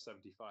you lost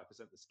 75%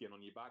 of the skin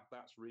on your back.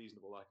 That's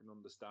reasonable. I can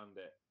understand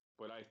it.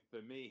 But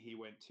for me, he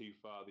went too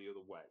far the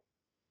other way.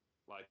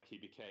 Like he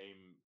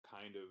became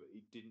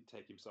he didn't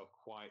take himself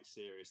quite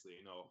seriously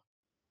enough.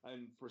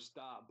 And for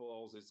start,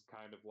 Balls is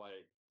kind of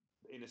like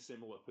in a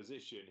similar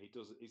position.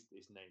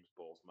 His name's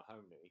Balls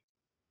Mahoney,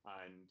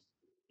 and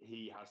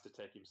he has to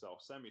take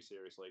himself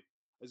semi-seriously.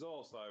 There's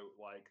also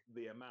like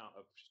the amount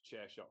of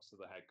chair shots to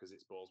the head because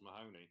it's Balls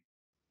Mahoney.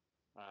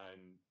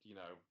 And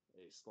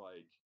it's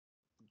like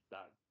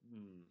that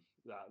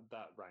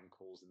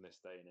rankles in this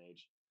day and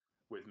age.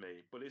 with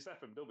me. But it's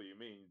FMW.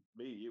 Me,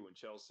 you, and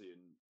Chelsea,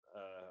 and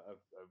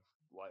have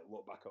like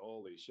looked back at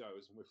all these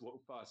shows, and we've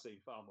seen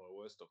far more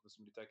worse stuff than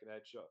somebody taking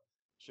a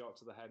shot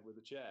to the head with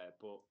a chair.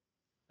 But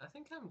I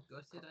think I'm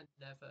gutted I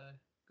never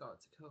got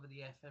to cover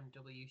the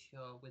FMW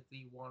show with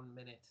the 1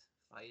 minute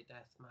fire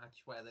death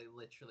match where they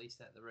literally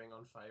set the ring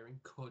on fire and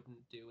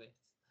couldn't do it.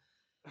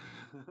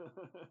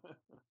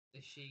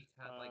 The Sheik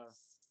had like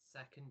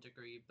second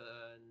degree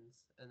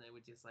burns, and they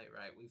were just like,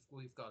 right,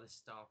 we've got to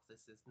stop.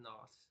 This is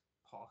not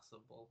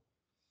possible.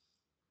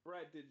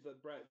 Brett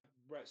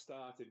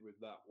started with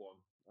that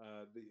one.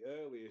 The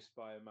earliest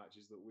fire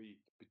matches that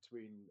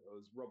between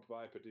us, Rob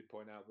Viper did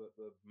point out that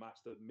the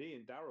match that me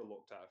and Darrell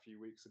looked at a few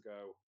weeks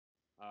ago,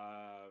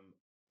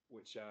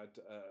 which had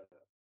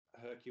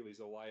Hercules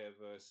Alaya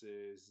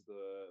versus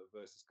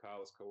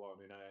Carlos Colon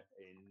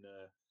in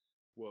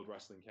World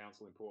Wrestling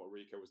Council in Puerto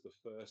Rico, was the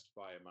first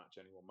fire match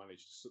anyone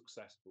managed to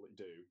successfully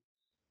do,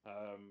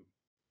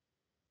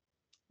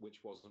 which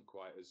wasn't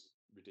quite as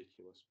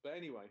ridiculous. But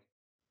anyway,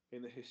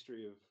 in the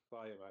history of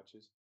fire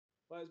matches,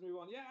 let's move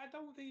on. Yeah, I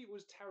don't think it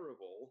was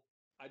terrible.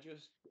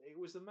 It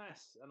was a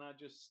mess, and I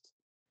just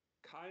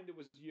kind of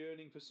was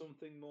yearning for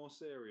something more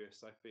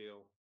serious, I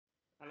feel.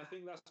 And I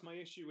think that's my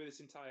issue with this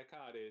entire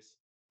card is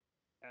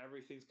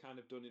everything's kind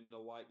of done in a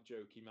light,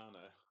 jokey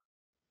manner,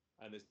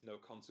 and there's no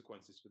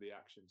consequences for the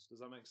actions.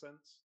 Does that make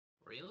sense?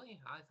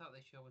 Really? I thought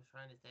the show was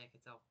trying to take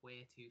itself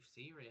way too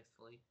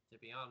seriously, to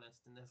be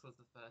honest, and this was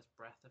the first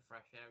breath of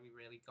fresh air we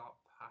really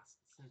got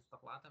past since the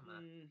ladder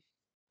match.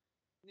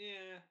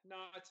 Yeah,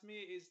 no, to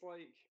me it is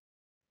like...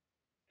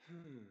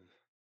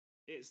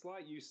 It's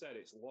like you said,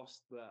 it's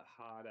lost that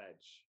hard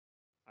edge.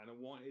 And I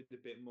wanted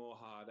a bit more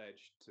hard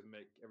edge to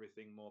make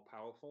everything more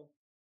powerful.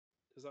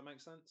 Does that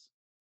make sense?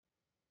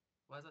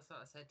 Well, as I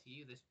sort of said to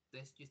you,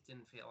 this just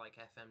didn't feel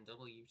like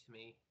FMW to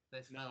me.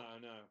 This felt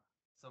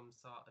some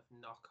sort of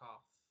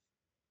knockoff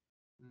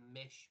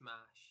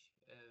mishmash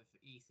of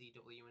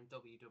ECW and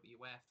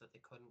WWF that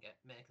they couldn't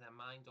make their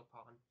mind up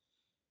on.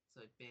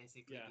 So it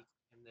basically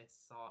became this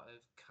sort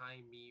of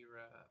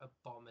chimera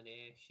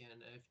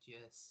abomination of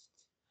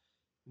just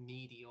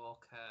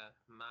mediocre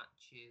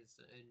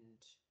matches and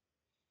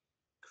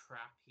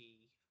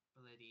crappy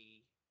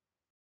bloody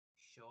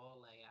show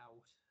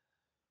layout.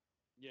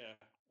 Yeah,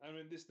 I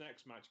mean, this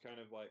next match kind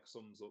of like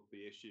sums up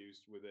the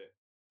issues with it.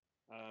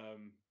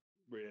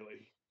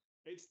 Really,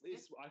 it's.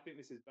 I think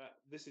this is better.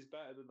 This is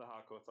better than the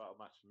hardcore title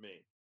match for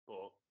me.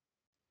 But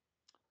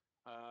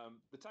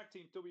the tag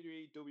team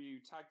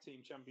WEW Tag Team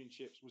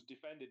Championships was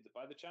defended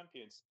by the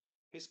champions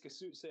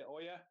Hiskasutse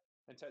Oya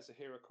and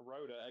Tetsuhiro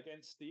Kuroda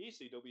against the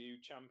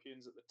ECW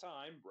champions at the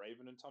time,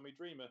 Raven and Tommy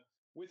Dreamer,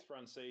 with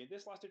Francine.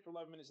 This lasted for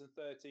 11 minutes and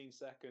 13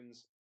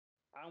 seconds,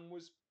 and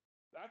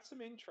had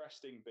some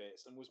interesting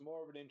bits and was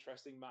more of an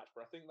interesting match,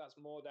 but I think that's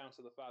more down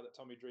to the fact that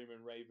Tommy Dreamer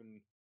and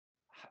Raven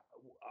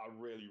are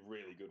really,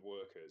 really good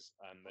workers,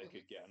 and they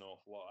could get an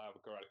awful lot out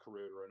of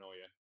Kuroda and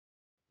Oya.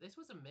 This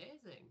was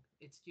amazing.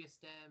 It's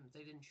just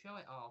they didn't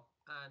show it all,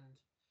 and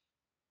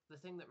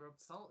the thing that rubbed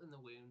salt in the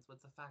wounds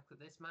was the fact that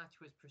this match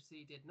was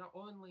preceded not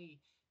only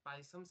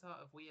by some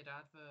sort of weird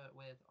advert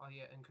with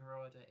Oya and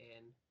Kuroda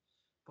in,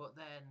 but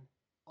then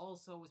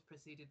also was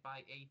preceded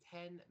by a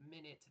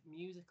 10-minute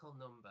musical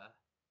number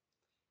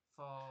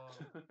for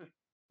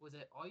was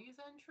it Oya's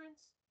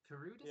entrance?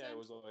 Kuroda's entrance? Yeah,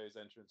 it was Oya's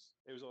entrance.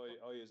 It was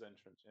Oya's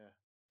entrance, yeah.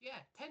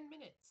 Yeah, 10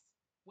 minutes.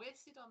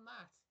 Wasted on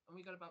that. And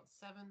we got about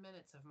 7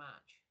 minutes of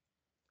match.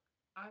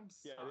 I'm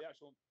sorry. Yeah, the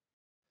actual...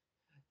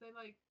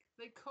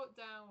 They cut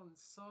down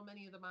so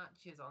many of the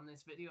matches on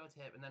this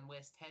videotape and then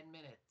waste 10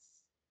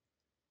 minutes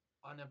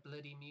on a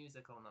bloody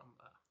musical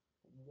number.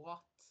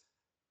 What?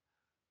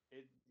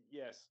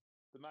 Yes,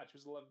 the match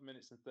was 11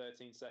 minutes and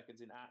 13 seconds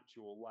in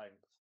actual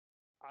length.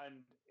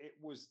 And it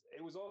was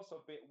also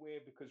a bit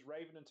weird because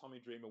Raven and Tommy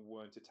Dreamer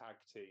weren't a tag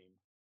team.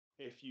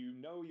 If you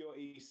know your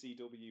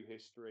ECW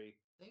history,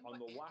 on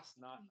the last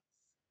night...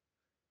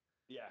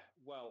 Yeah,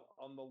 well,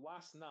 on the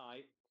last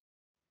night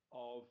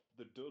of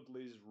the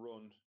Dudleys'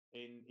 run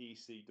in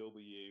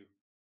ECW,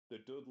 the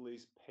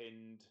Dudleys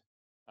pinned...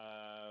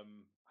 I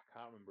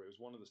can't remember. It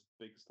was one of the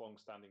big,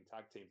 long-standing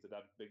tag teams that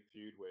had a big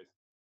feud with.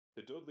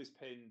 The Dudleys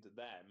pinned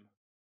them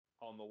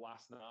on the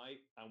last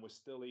night and were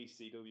still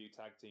ECW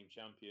Tag Team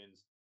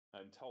Champions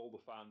and told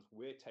the fans,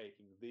 we're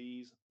taking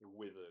these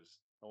with us.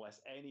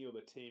 Unless any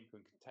other team can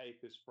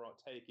take it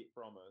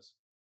from us.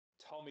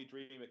 Tommy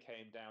Dreamer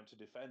came down to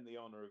defend the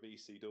honor of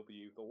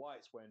ECW. The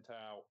lights went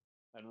out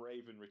and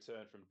Raven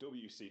returned from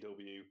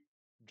WCW,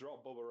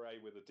 dropped Bubba Ray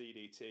with a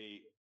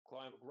DDT,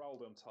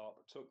 rolled on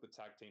top, took the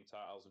tag team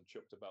titles and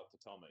chucked a belt to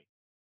Tommy.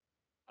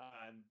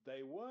 And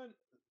they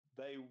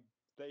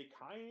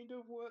kind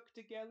of worked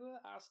together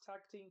as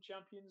tag team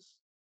champions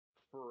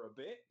for a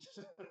bit.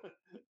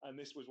 And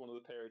this was one of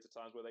the periods of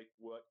times where they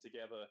worked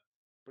together.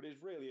 But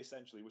it really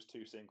essentially was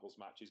two singles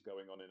matches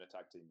going on in a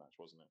tag team match,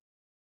 wasn't it?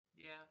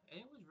 Yeah, and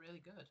it was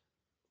really good.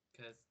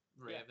 Because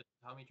Raven and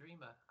Tommy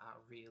Dreamer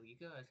are really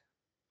good.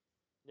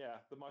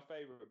 Yeah, my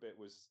favourite bit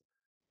was,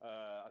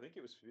 I think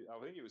it was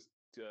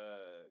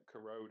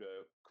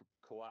Kuroda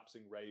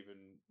collapsing Raven.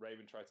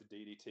 Raven tried to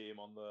DDT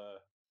him on the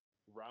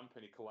ramp,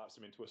 and he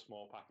collapsed him into a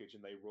small package,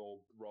 and they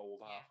rolled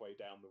halfway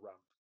down the ramp.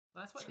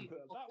 That's what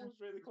That was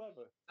really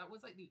clever. That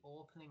was like the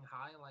opening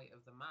highlight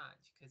of the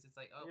match, because it's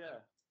like, oh,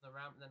 Yeah. the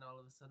ramp, and then all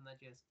of a sudden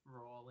they're just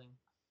rolling.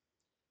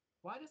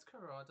 Why does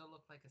Kuroda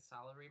look like a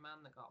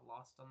salaryman that got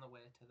lost on the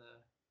way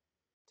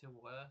to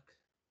work?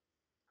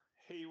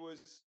 He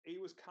was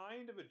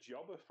kind of a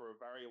jobber for a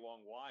very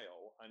long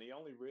while, and he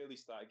only really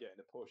started getting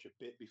a push a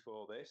bit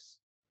before this.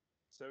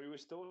 So he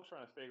was still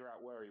trying to figure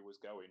out where he was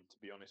going, to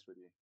be honest with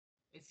you.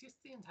 It's just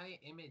the entire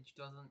image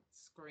doesn't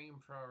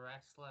scream pro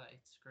wrestler.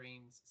 It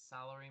screams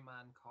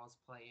salaryman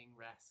cosplaying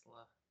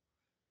wrestler.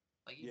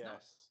 Like,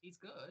 he's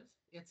good.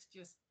 It's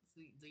just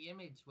the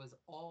image was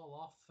all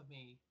off for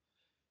me.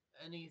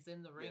 And he's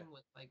in the ring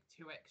with like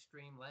two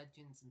extreme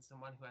legends and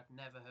someone who I've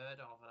never heard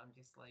of, and I'm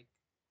just like,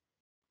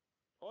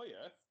 oh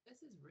yeah,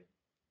 this is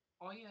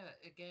oh yeah.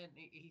 Again,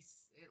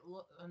 he's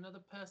another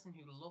person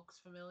who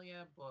looks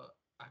familiar, but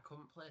I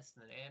couldn't place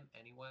the name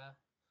anywhere.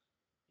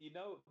 You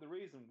know, the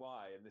reason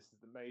why, and this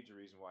is the major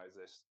reason why, is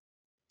this: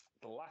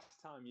 the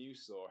last time you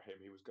saw him,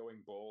 he was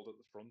going bald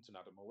at the front and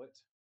had a mullet.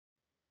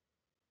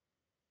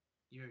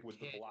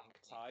 With the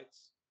black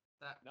tights.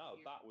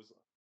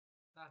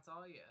 That's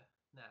Oya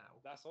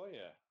now. That's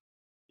Oya.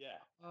 Yeah.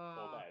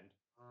 Or then.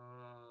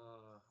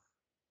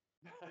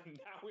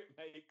 Now it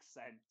makes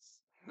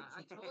sense.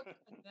 I told you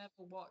I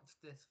never watched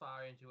this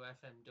far into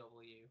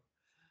FMW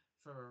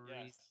for a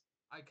reason.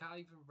 I can't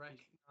even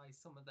recognize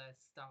some of their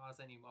stars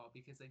anymore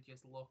because they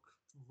just look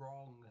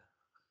wrong.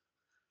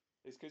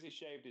 It's because he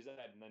shaved his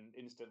head and then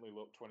instantly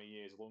looked 20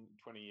 years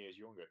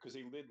younger. Because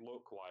he did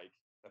look like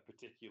a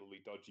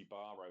particularly dodgy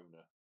bar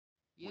owner.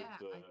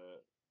 Yeah.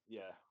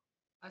 Yeah.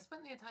 I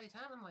spent the entire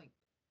time, I'm like,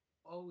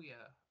 oh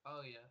yeah,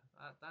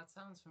 that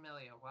sounds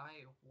familiar.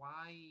 Why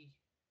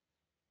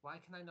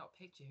can I not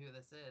picture who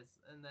this is?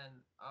 And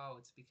then, oh,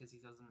 it's because he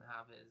doesn't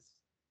have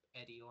his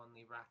Eddie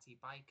Only ratty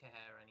biker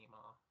hair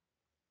anymore.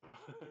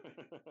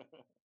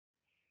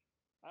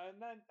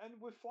 And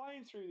we're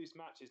flying through these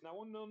matches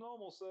now. Under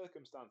normal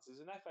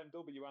circumstances, an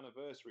FMW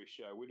anniversary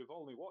show, we'd have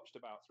only watched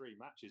about 3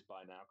 matches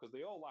by now because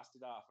they all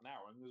lasted half an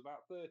hour and there's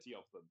about 30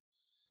 of them.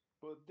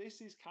 But this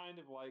is the kind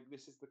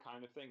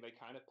of thing, they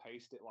kind of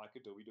paced it like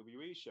a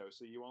WWE show.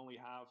 So you only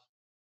have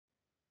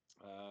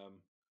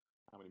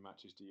how many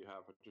matches do you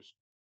have? I just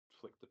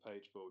flicked the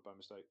page forward by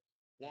mistake.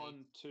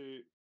 1,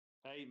 2,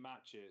 8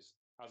 matches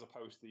as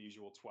opposed to the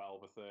usual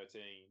 12 or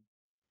 13.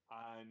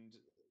 And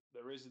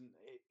there isn't,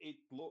 it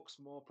looks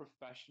more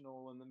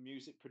professional and the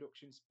music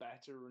production's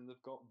better and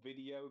they've got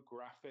video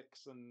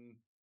graphics and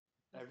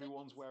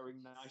everyone's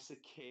wearing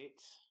nicer kit.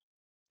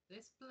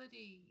 This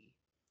bloody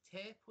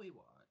tape we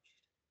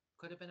watched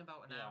could have been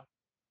about an hour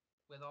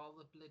with all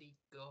the bloody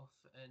guff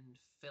and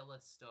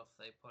filler stuff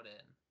they put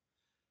in.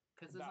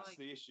 That's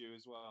the issue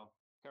as well.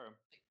 Carry on.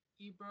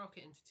 You broke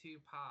it into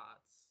 2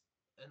 parts,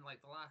 and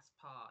like the last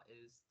part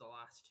is the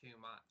last 2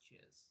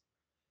 matches.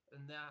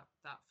 And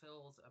that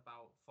fills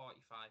about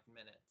 45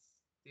 minutes.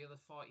 The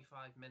other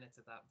 45 minutes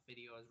of that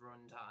video's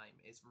runtime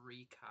is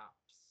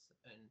recaps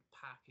and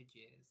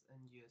packages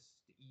and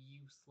just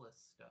useless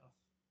stuff.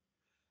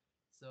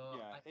 So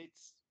yeah,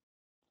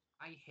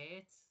 I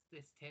hate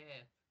this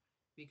tape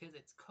because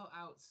it's cut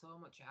out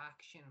so much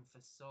action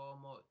for so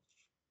much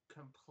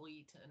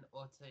complete and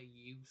utter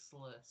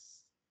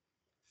useless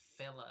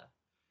filler.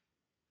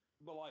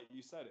 Well, like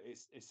you said,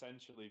 it's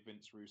essentially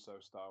Vince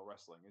Russo style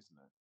wrestling, isn't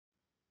it?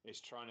 It's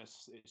trying to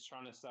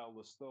sell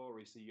the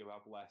story so you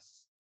have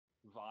less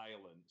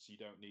violence. You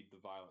don't need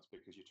the violence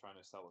because you're trying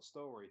to sell a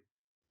story.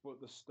 But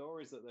the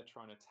stories that they're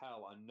trying to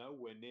tell are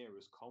nowhere near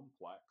as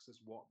complex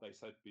as what they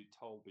said be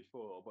told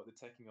before, but they're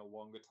taking a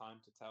longer time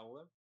to tell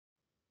them.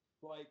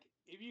 Like,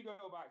 if you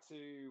go back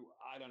to,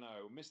 I don't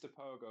know, Mr.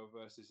 Pogo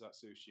versus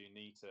Atsushi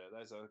Onita,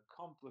 there's a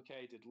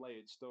complicated,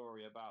 layered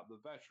story about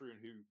the veteran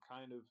who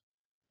kind of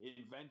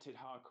invented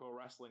hardcore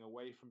wrestling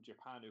away from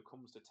Japan, who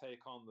comes to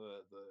take on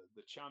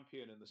the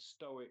champion and the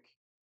stoic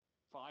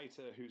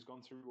fighter who's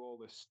gone through all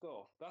this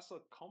stuff. That's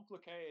a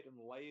complicated and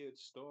layered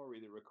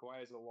story that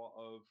requires a lot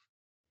of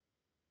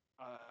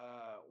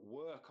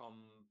work on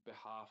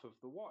behalf of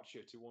the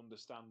watcher to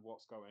understand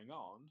what's going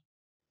on.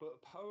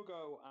 But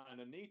Pogo and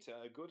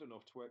Onita are good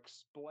enough to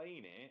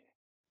explain it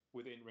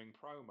within ring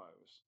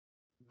promos.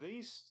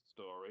 These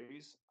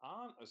stories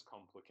aren't as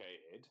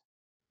complicated,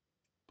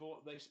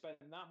 but they spend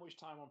that much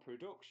time on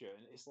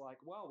production. It's like,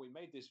 well, we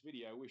made this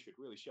video, we should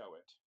really show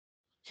it.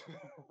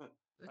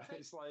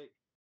 It's like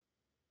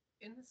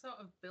in the sort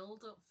of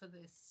build up for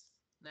this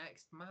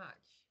next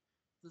match,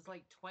 there's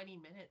like 20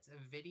 minutes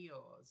of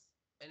videos,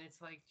 and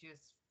it's like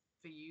just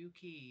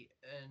Fuyuki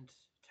and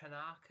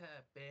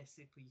Tanaka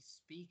basically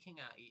speaking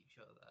at each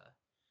other,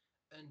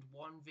 and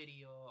one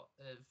video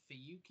of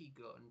Fuyuki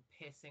Gun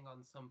pissing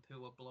on some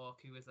poor bloke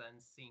who was then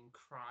seen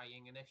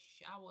crying in a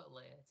shower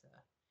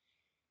later.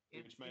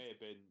 Which may have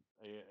been,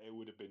 it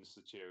would have been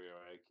Satoru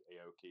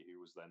Aoki,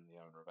 who was then the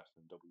owner of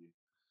FMW.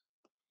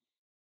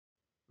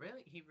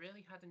 Really? He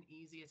really had an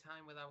easier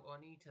time without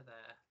Onita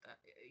there.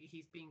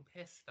 He's being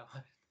pissed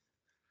on.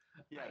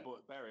 Yeah,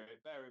 but bear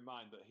in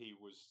mind that he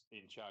was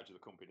in charge of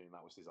the company and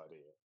that was his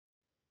idea.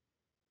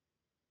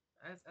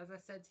 As I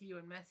said to you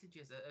in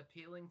messages,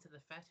 appealing to the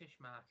fetish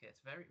market.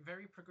 Very,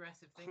 very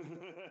progressive thing.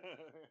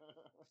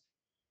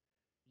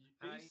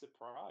 You'd be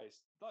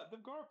surprised.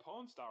 They've got a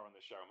porn star on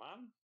the show,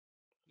 man.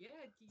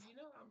 Yeah,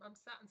 I'm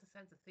starting to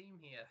sense a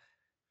theme here.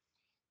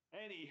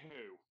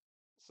 Anywho,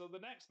 so the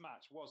next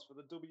match was for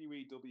the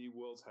WEW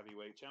World's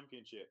Heavyweight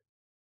Championship,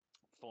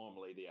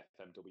 formerly the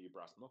FMW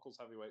Brass Knuckles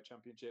Heavyweight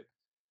Championship,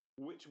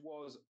 which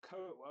was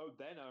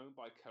then owned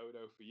by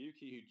Kodo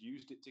Fuyuki, who'd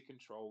used it to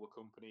control the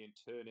company and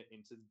turn it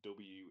into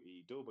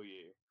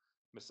WEW.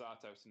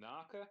 Masato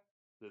Tanaka,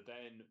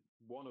 then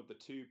one of the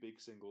two big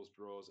singles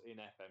draws in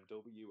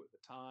FMW at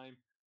the time,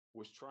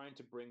 was trying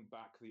to bring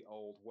back the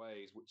old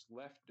ways, which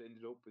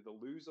ended up with a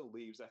loser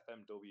leaves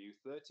FMW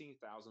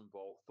 13,000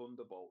 volt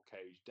Thunderbolt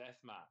cage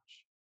death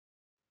match,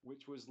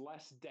 which was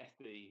less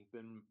deathy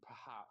than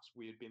perhaps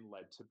we had been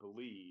led to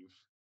believe.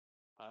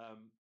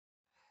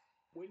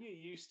 When you're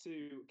used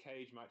to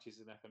cage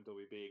matches in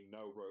FMW being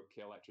no rope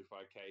kill,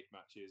 electrified cage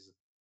matches,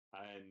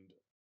 and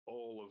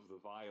all of the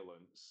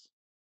violence,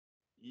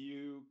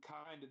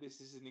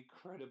 this is an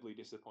incredibly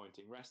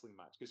disappointing wrestling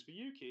match because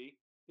Fuyuki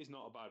is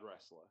not a bad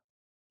wrestler.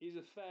 He's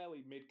a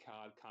fairly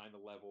mid-card kind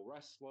of level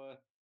wrestler,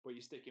 but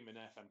you stick him in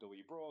an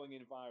FMW brawling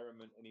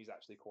environment and he's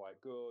actually quite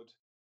good.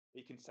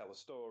 He can tell a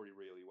story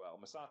really well.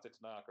 Masato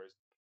Tanaka is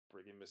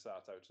frigging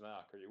Masato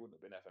Tanaka. He wouldn't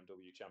have been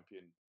FMW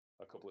champion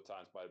a couple of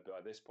times by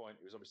this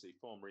point. He was obviously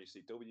former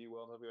ECW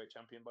World Heavyweight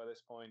Champion by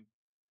this point.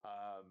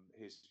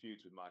 His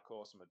feuds with Mike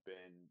Awesome had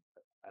been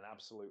an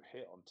absolute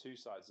hit on two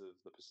sides of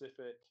the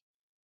Pacific.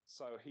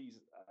 So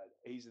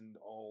he's an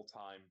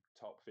all-time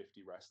top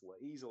 50 wrestler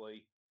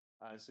easily,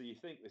 and so you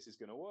think this is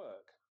going to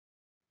work.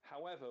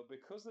 However,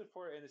 because they've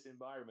put it in this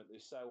environment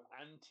that's so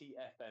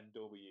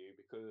anti-FMW,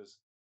 because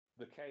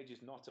the cage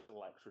is not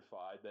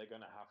electrified, they're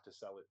going to have to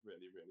sell it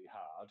really, really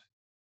hard.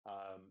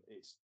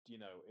 It's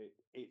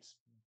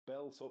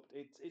built up.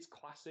 It's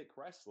classic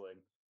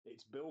wrestling.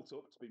 It's built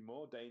up to be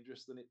more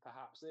dangerous than it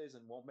perhaps is,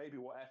 and what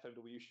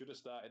FMW should have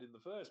started in the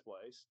first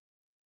place.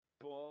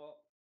 But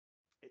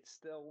it's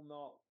still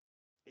not.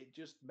 It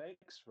just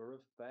makes for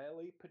a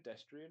fairly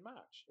pedestrian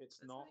match. It's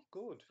not like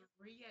good.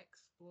 3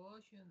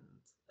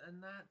 explosions,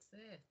 and that's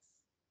it.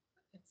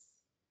 It's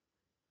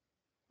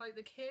like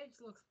the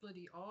cage looks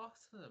bloody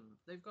awesome.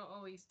 They've got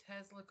all these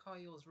Tesla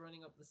coils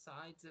running up the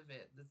sides of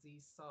it. There's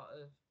these sort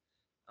of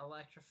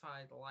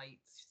electrified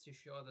lights to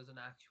show there's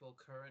an actual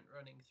current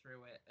running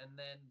through it, and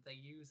then they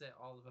use it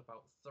all of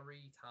about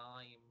 3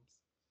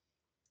 times,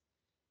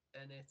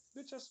 and it's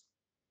just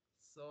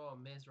so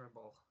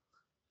miserable.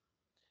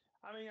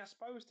 I mean, I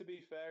suppose to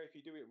be fair, if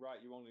you do it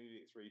right, you only need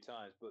it 3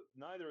 times, but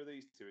neither of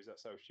these two is at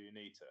Social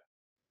Unita.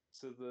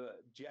 So the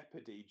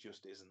jeopardy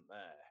just isn't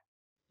there.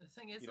 The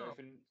thing is,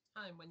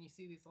 time when you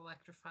see these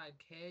electrified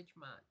cage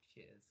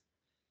matches,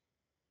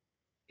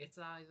 it's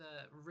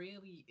either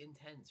really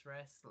intense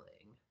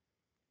wrestling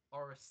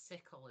or a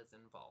sickle is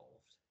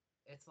involved.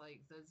 It's like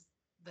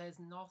there's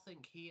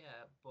nothing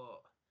here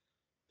but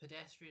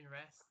pedestrian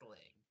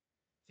wrestling.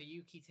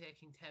 Fuyuki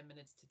taking 10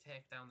 minutes to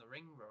take down the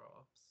ring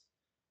ropes,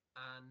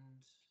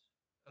 and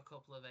a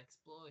couple of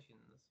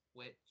explosions,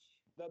 which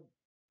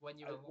when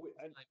you're a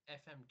long-time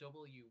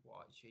FMW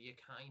watcher, you're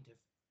kind of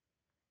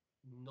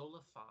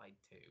nullified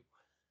to.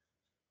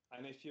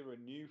 And if you're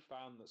a new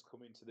fan that's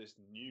coming to this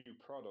new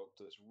product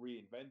that's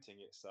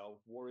reinventing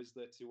itself, what is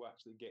there to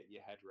actually get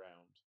your head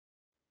round?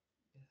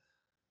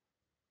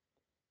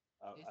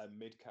 A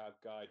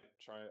mid-card guy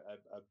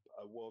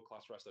a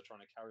world-class wrestler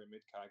trying to carry a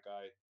mid-card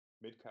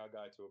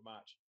guy to a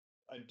match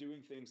and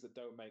doing things that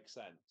don't make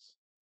sense.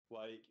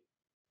 Like,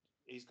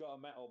 he's got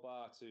a metal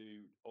bar to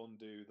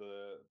undo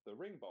the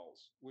ring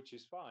bolts, which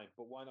is fine,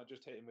 but why not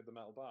just hit him with the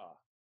metal bar?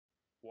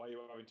 Why are you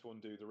having to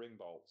undo the ring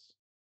bolts?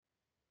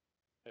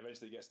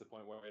 Eventually it gets to the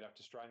point where he'd have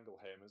to strangle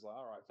him. It's like,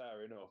 all right,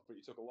 fair enough, but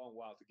you took a long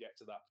while to get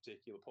to that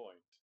particular point.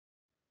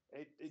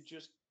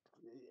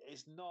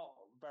 It's not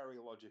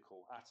very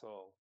logical at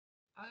all.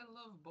 I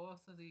love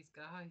both of these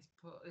guys,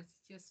 but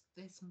it's just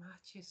this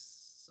match is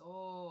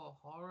so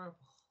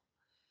horrible.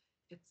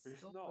 It's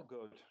so not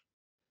good.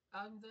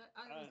 And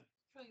I was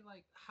actually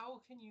like,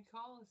 how can you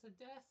call this a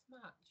death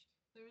match?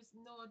 There is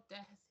no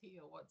death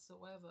here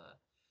whatsoever.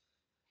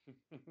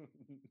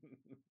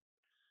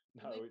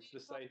 No, it's the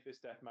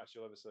safest death match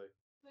you'll ever see.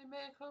 They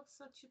make up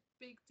such a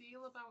big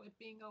deal about it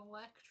being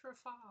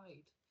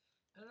electrified,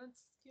 and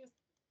it's just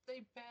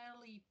they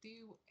barely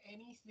do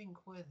anything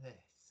with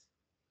it.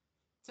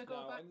 To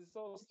go back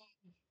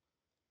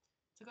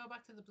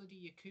to the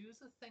bloody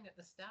Yakuza thing at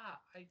the start,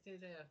 I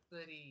did a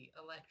bloody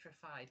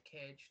electrified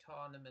cage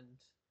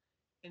tournament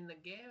in the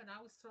game, and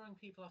I was throwing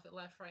people off at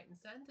left, right, and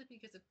centre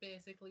because it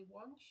basically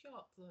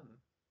one-shot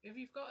them. If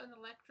you've got an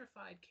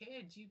electrified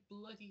cage, you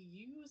bloody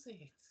use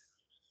it.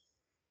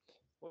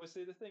 Well,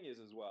 see, the thing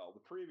is as well,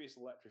 the previous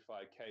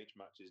electrified cage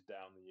matches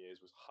down the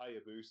years was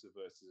Hayabusa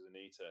versus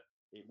Anita.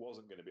 It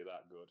wasn't going to be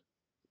that good.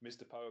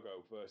 Mr.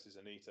 Pogo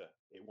versus Anita.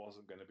 It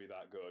wasn't going to be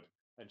that good.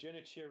 and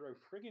Genichiro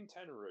friggin'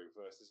 Tenryu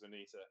versus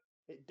Anita.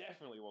 It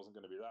definitely wasn't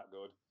going to be that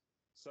good.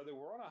 So they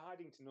were on a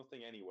hiding to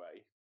nothing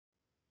anyway,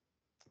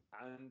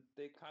 and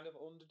they kind of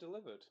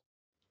underdelivered,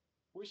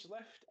 which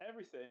left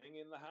everything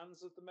in the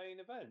hands of the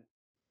main event,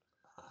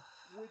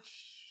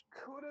 which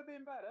could have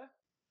been better.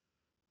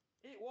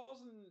 It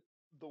wasn't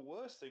the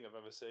worst thing I've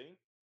ever seen,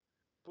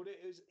 but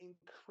it is an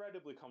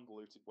incredibly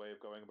convoluted way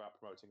of going about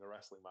promoting a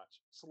wrestling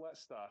match. So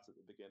let's start at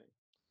the beginning.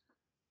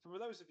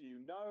 For those of you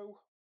who know,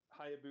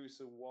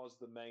 Hayabusa was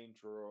the main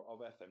draw of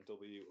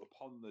FMW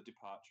upon the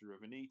departure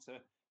of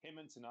Anita. Him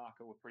and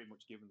Tanaka were pretty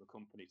much given the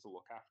company to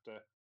look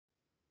after,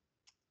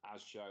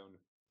 as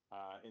shown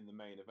in the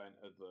main event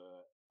of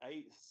the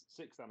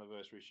sixth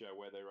anniversary show,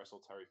 where they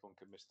wrestled Terry Funk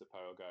and Mr.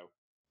 Pogo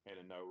in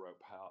a no-rope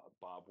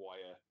barbed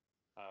wire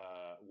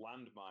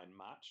landmine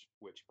match,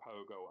 which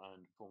Pogo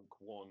and Funk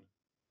won,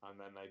 and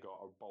then they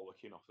got a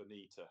bollocking off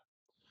Anita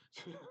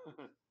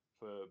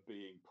for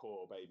being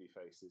poor baby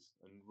faces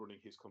and running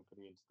his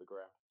company into the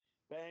ground.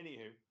 But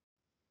anywho,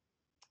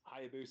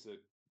 Hayabusa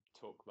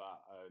took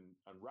that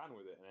and ran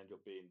with it and ended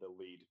up being the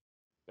lead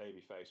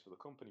babyface for the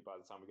company by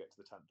the time we get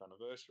to the 10th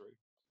anniversary.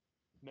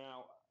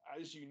 Now,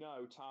 as you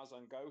know,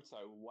 Tarzan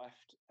Goto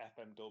left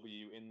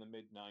FMW in the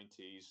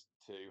mid-90s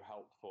to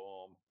help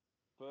form,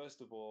 first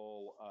of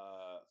all,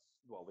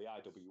 the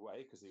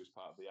IWA, because he was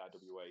part of the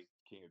IWA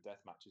King of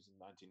Death matches in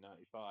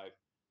 1995,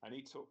 and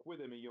he took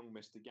with him a young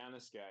Mr.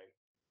 Ganasuke.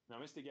 Now,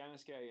 Mr.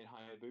 Ganasuke and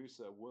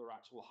Hayabusa were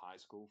actual high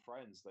school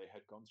friends. They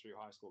had gone through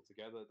high school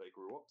together. They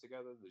grew up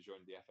together. They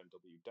joined the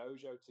FMW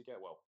dojo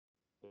together. Well,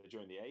 they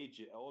joined the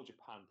All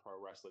Japan Pro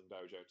Wrestling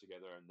dojo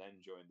together, and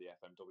then joined the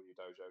FMW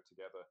dojo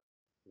together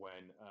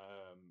when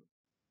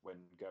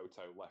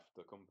Goto left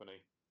the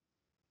company.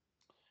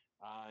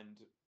 And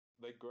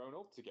they'd grown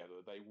up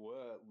together. They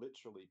were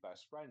literally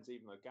best friends,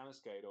 even though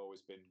Ganasuke had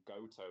always been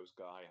Goto's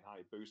guy and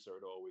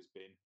Hayabusa had always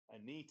been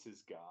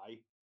Anita's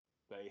guy.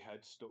 They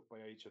had stuck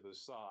by each other's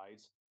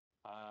sides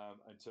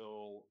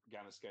until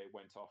Ganasuke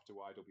went off to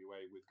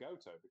IWA with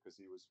Goto because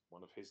he was one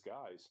of his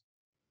guys.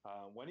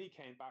 When he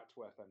came back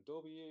to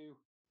FMW,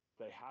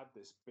 they had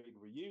this big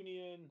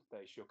reunion,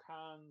 they shook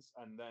hands,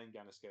 and then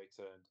Ganasuke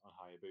turned on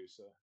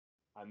Hayabusa.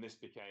 And this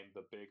became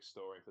the big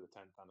story for the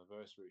 10th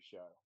anniversary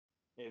show.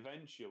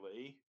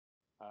 Eventually,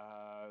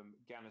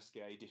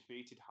 Ganasuke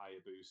defeated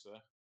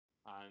Hayabusa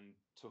and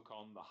took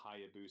on the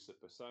Hayabusa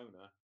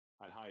persona,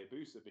 and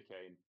Hayabusa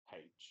became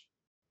H.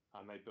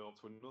 And they built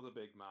to another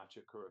big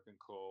match at Korakuen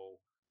called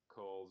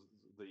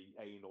the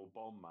Anal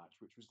Bomb match,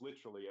 which was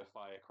literally a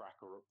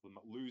firecracker up the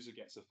loser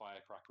gets a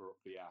firecracker up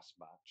the ass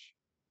match,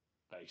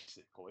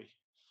 basically.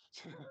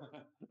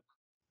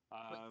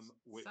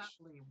 Which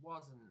sadly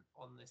wasn't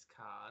on this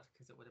card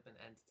because it would have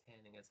been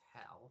entertaining as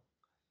hell.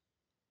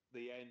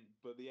 The end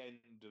of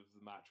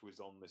the match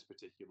was on this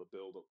particular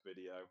build-up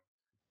video,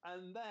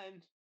 and then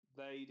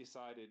they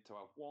decided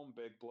to have one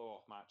big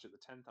blow-off match at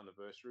the 10th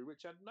anniversary,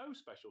 which had no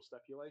special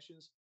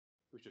stipulations.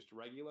 It was just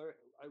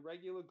a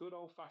regular good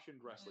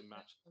old-fashioned wrestling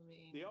match.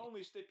 The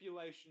only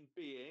stipulation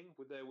being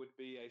there would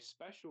be a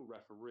special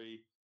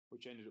referee,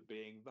 which ended up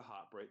being the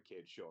Heartbreak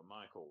Kid, Shawn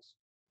Michaels.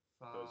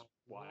 Because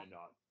why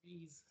not?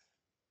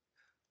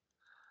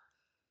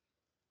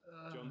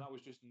 John, that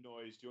was just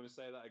noise. Do you want to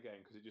say that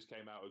again? Because it just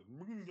came out as...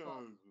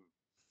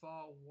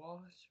 For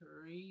what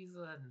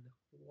reason?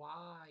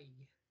 Why?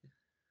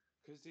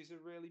 Because he's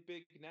a really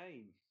big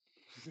name.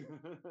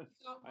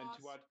 And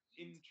to add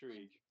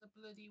intrigue. The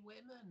bloody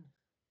women.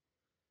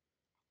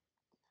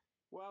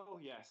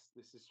 Well, yes,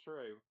 this is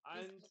true.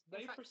 And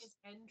his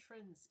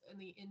entrance and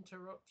the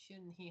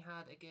interruption he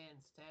had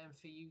against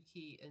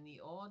Fuyuki in the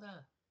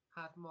Order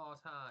had more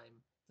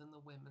time than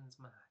the women's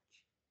match.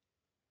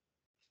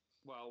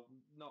 Well,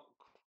 not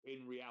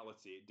in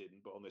reality it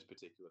didn't, but on this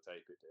particular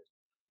tape it did.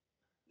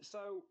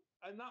 So,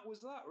 and that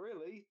was that,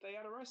 really. They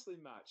had a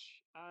wrestling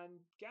match, and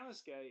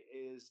Ganasuke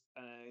is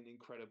an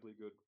incredibly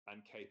good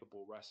and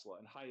capable wrestler,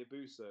 and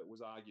Hayabusa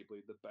was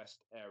arguably the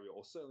best aerial,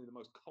 or certainly the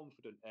most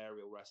confident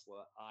aerial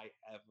wrestler I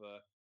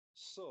ever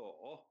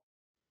saw,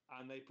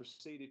 and they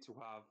proceeded to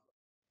have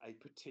a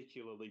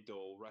particularly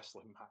dull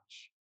wrestling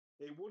match.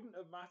 It wouldn't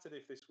have mattered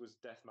if this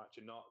was deathmatch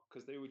or not,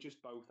 because they were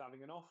just both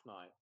having an off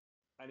night,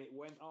 and it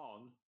went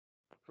on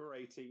for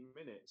 18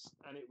 minutes,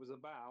 and it was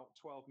about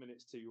 12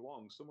 minutes too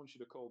long. Someone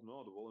should have called an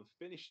audible and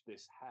finished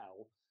this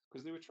hell,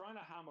 because they were trying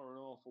to hammer an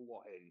awful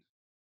lot in,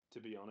 to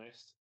be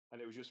honest,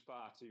 and it was just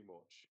far too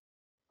much.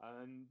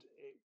 And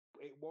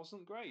it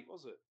wasn't great,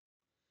 was it?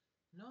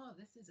 No,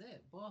 this is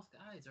it. Both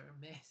guys are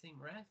amazing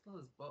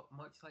wrestlers, but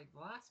much like the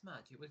last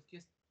match, it was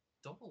just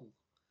dull.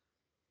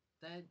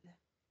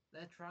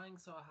 They're trying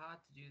so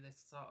hard to do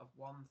this sort of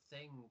one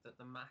thing that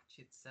the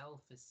match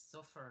itself is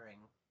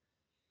suffering.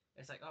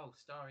 It's like, oh,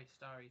 story.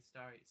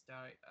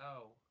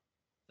 Oh,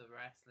 the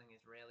wrestling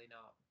is really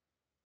not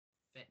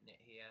fitting it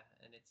here.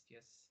 And it's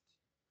just...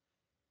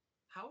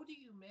 How do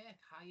you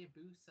make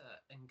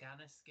Hayabusa and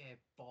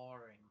Ganasuke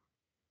boring?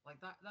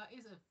 Like, that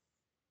is a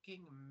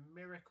fucking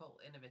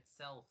miracle in of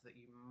itself that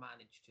you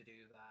managed to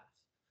do that.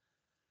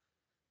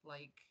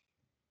 Like,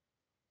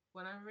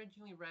 when I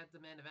originally read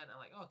the main event,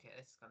 I'm like, okay,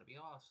 this is gonna be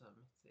awesome.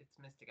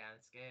 It's Mr.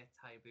 Gansuke, it's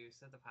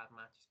Hayabusa. They've had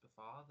matches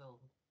before. They'll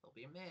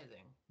be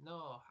amazing.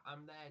 No,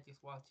 I'm there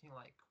just watching.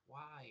 Like,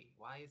 why?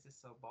 Why is this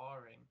so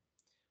boring?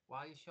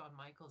 Why is Shawn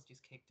Michaels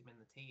just kicked him in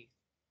the teeth?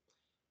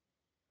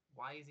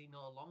 Why is he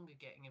no longer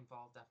getting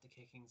involved after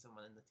kicking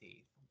someone in the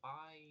teeth?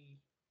 Why?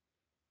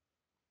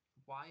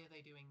 Why are they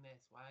doing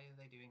this? Why are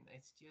they doing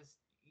this? It's just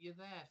you're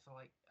there for,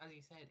 like, as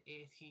you said,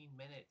 18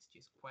 minutes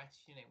just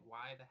questioning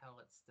why the hell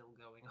it's still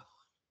going on.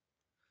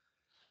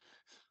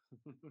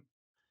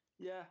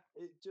 Yeah,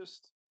 it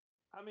just.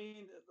 I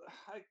mean,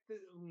 I,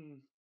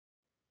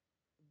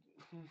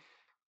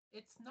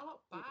 It's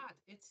not bad.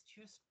 It's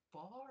just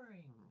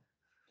boring.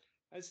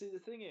 and see, the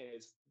thing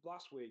is,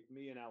 last week,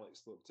 me and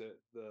Alex looked at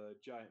the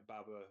Giant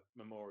Baba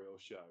Memorial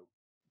Show.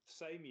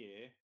 Same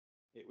year,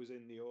 it was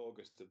in the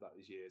August of that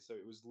year, so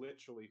it was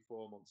literally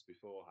 4 months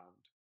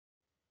beforehand.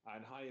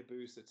 And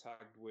Hayabusa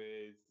tagged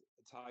with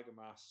Tiger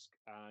Mask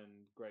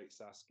and Great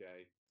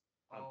Sasuke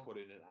and Oh, put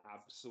in an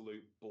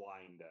absolute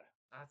blinder.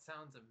 that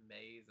sounds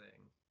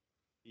amazing.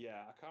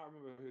 Yeah, I can't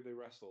remember who they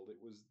wrestled. It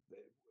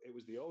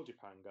was the Old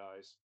Japan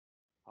guys.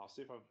 I'll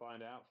see if I can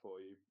find out for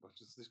you.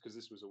 Just because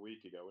this was a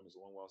week ago and it's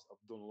a long while. I've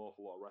done an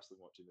awful lot of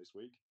wrestling watching this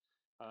week.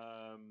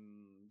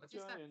 But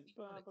just that Giant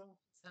feeling, it Baba.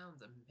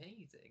 sounds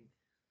amazing.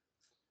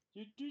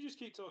 You just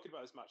keep talking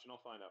about this match and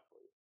I'll find out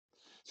for you.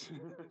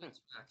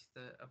 Which match,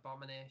 the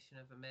abomination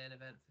of a main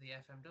event for the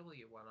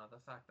FMW one, or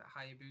the fact that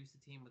Hayabusa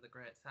team with a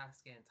great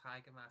Sasuke and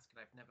Tiger Mask, and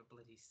I've never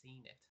bloody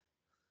seen it.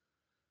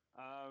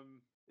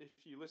 If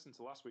you listened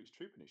to last week's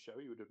Trooping It show,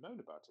 you would have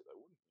known about it, though,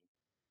 wouldn't you?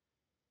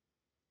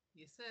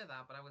 You say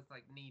that, but I was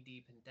like knee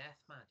deep in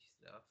deathmatch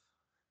stuff.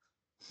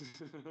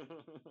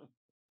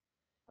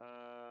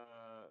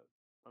 uh,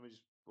 Let me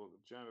just book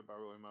Giant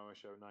Barrel in Momo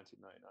Show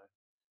 1999.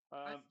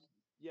 I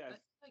Yeah,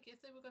 feel like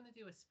if they were going to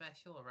do a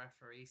special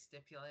referee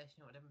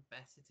stipulation, it would have been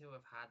better to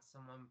have had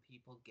someone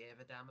people gave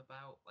a damn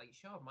about. Like,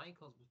 sure,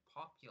 Michaels was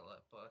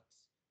popular, but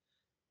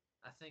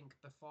I think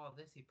before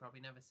this, he probably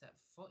never set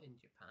foot in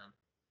Japan.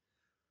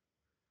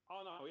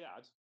 oh no, he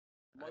had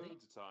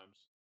loads of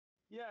times.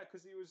 Yeah,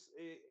 because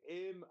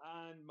him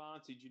and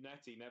Marty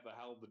Jannetty never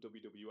held the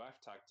WWF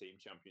Tag Team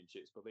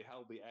Championships, but they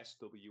held the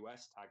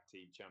SWS Tag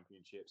Team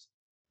Championships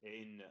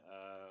in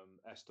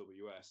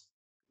SWS.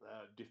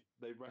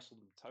 They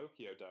wrestled in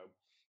Tokyo Dome.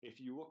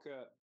 If you look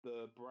at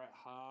the Bret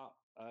Hart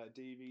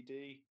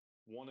DVD,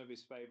 one of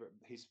his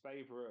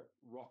favorite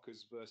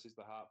Rockers versus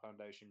the Hart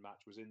Foundation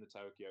match was in the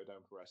Tokyo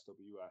Dome for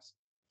SWS.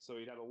 So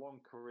he'd had a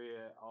long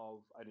career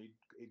and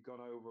he'd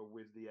gone over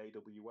with the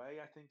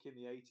AWA, I think, in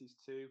the 80s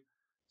too.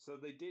 So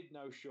they did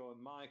know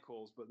Shawn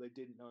Michaels, but they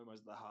didn't know him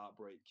as the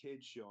Heartbreak Kid,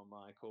 Shawn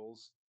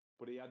Michaels.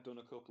 But he had done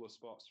a couple of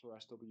spots for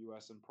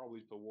SWS and probably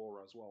for War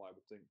as well, I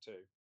would think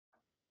too.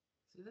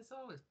 See, this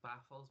always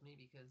baffles me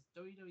because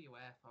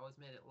WWF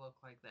always made it look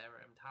like their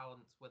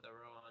talents were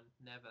their own,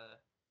 never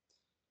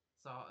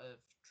sort of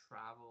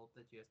traveled.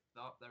 They just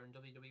thought they're in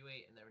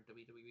WWE and they're in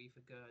WWE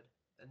for good.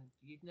 And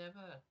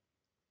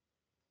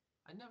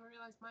I never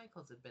realized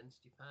Michaels had been to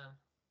Japan.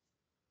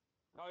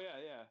 Oh yeah,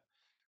 yeah.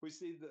 We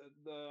see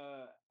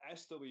the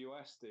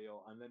SWS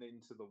deal and then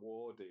into the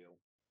War deal.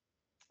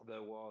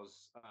 There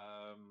was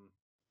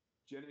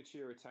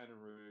Genichiro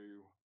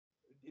Tenryu.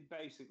 It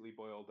basically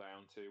boiled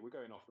down to, we're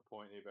going off the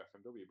point of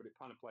FMW, but it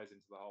kind of plays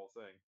into the whole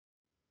thing.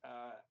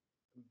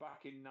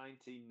 Back in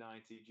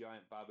 1990,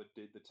 Giant Baba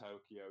did the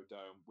Tokyo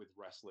Dome with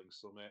Wrestling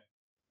Summit,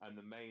 and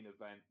the main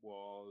event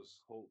was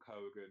Hulk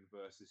Hogan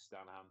versus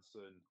Stan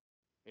Hansen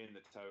in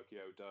the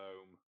Tokyo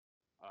Dome.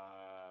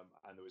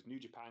 And there was New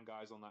Japan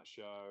guys on that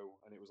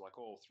show, and it was like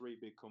all three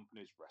big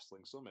companies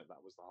Wrestling Summit.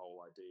 That was the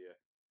whole idea.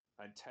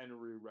 And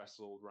Tenryu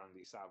wrestled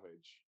Randy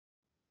Savage,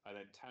 and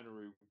then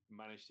Tenryu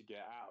managed to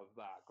get out of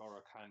that, got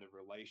a kind of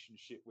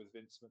relationship with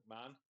Vince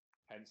McMahon.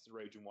 Hence the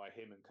reason why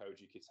him and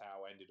Koji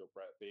Kitao ended up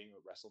being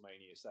at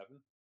WrestleMania 7.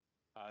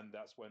 And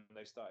that's when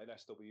they started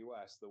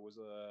SWS. There was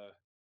a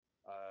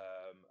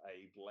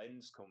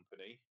lens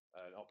company,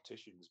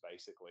 opticians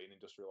basically, and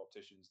industrial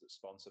opticians that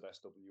sponsored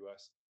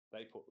SWS.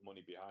 They put the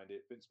money behind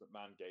it. Vince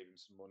McMahon gave him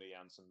some money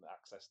and some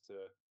access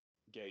to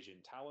gauging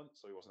talent,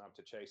 so he wasn't having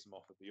to chase them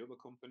off at the other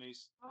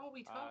companies. Oh,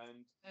 we talked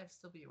And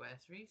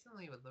SWS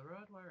recently with the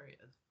Road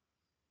Warriors.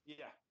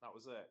 yeah, that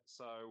was it.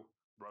 So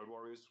Road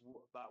Warriors,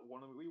 that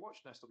one we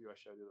watched an SWS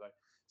show the other day.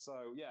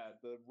 So yeah,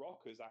 the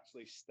Rockers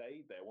actually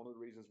stayed there. One of the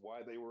reasons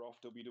why they were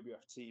off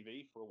WWF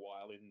TV for a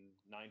while in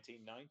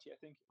 1990, I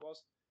think it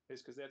was,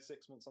 is because they had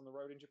 6 months on the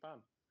road in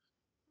Japan,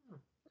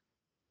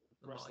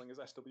 wrestling as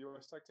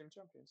SWS Tag Team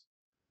Champions.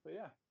 But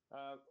yeah,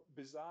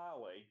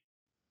 bizarrely,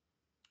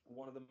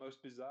 one of the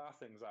most bizarre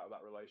things out of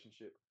that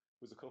relationship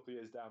was a couple of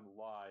years down the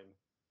line.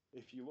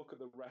 If you look at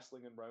the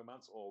Wrestling and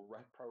Romance or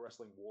Pro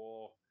Wrestling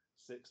War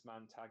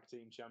 6-man tag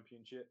team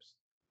championships,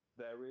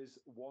 there is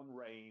one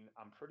reign.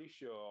 I'm pretty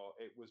sure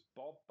it was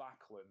Bob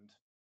Backlund,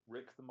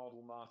 Rick the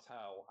Model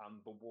Martel, and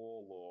the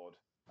Warlord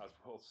as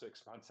World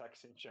 6-man tag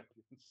team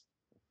champions.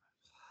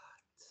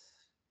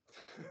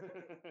 What?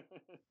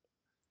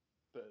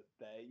 But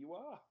there you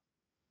are.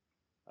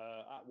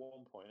 at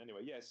one point.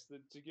 Anyway, yes,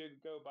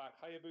 go back,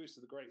 Hayabusa,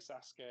 the Great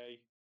Sasuke,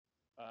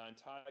 and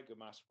Tiger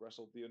Mask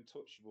wrestled the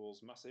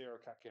Untouchables, Masahiro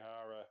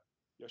Kakihara,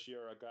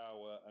 Yoshihiro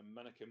Agawa, and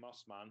Menaka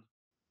Mossman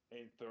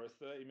for a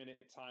 30-minute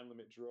time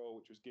limit draw,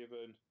 which was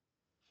given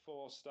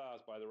 4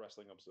 stars by the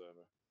Wrestling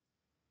Observer.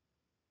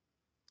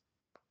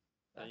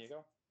 There you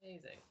go.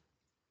 Amazing.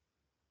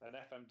 An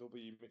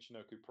FMW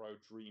Michinoku Pro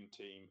Dream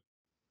Team.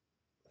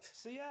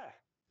 So yeah,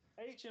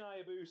 H and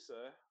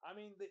Hayabusa. I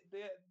mean,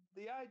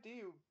 the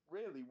idea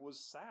really was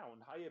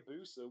sound.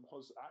 Hayabusa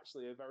was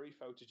actually a very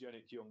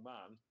photogenic young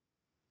man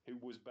who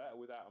was better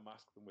without a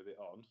mask than with it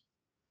on.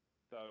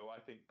 Though I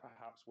think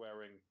perhaps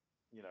wearing,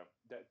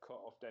 cut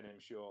off denim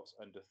shorts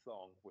and a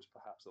thong was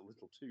perhaps a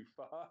little too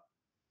far.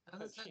 That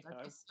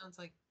just sounds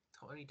like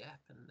Tony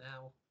Depp. And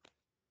now,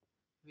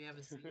 have you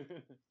ever seen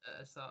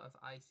a sort of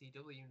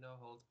ICW no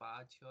holds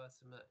barred show or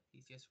something?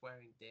 He's just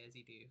wearing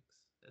Daisy Dukes.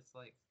 It's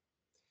like,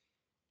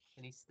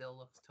 and he still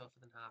looks tougher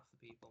than half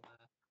the people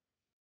there.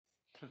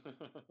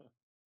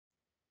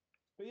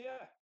 But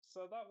yeah,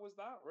 so that was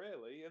that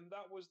really, and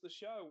that was the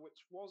show,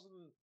 which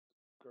wasn't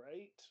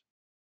great,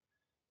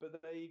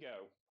 but there you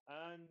go.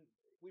 And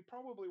we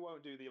probably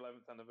won't do the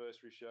 11th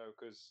anniversary show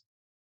because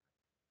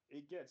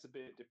it gets a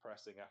bit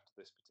depressing after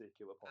this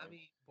particular point. I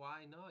mean,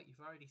 why not? You've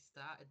already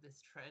started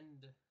this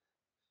trend.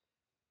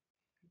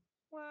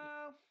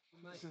 Well, we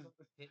might as well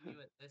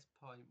continue at this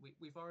point.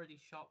 We've already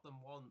shot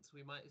them once.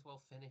 We might as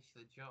well finish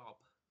the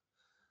job.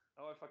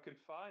 Oh, if I could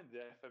find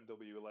the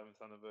FMW 11th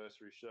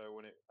anniversary show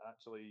when it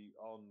actually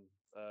on,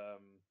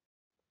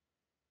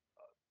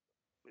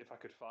 if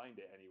I could find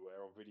it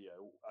anywhere on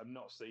video, I've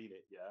not seen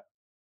it yet.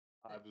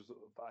 I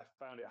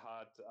found it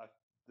hard.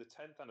 The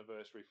 10th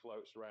anniversary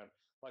floats around.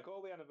 Like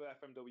all the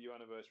FMW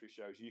anniversary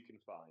shows, you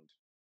can find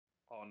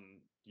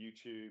on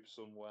YouTube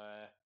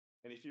somewhere.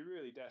 And if you're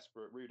really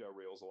desperate, Rudo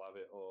Reels will have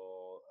it,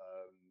 or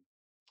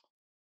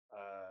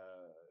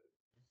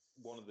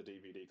one of the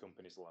DVD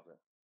companies will have it.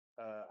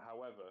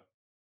 However,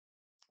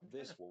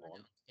 this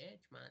one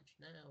Edge match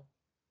now.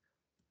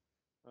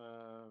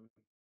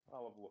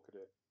 I'll have a look at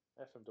it.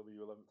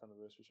 FMW 11th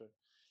anniversary show.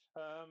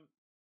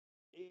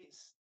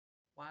 It's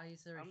why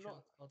is there a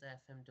show called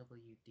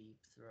FMW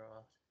Deep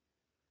Throat?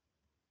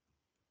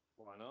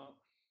 Why not?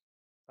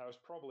 That was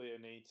probably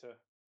Anita.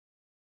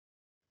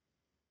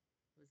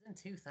 It was in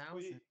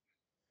 2000.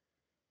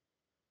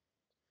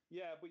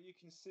 Yeah, but you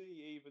can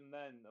see even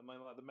then, I mean,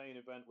 like the main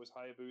event was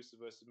Hayabusa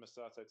versus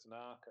Masato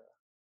Tanaka.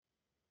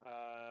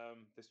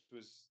 This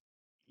was,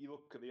 you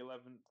look at the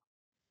 11th,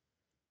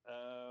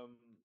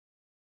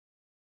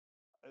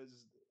 as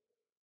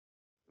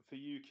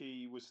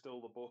Fuyuki was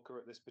still the booker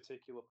at this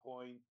particular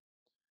point.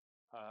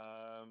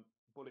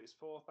 But it's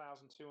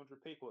 4,200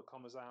 people at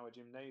Komazawa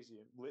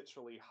Gymnasium,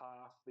 literally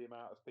half the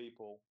amount of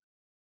people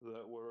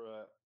that were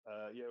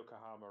at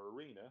Yokohama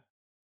Arena.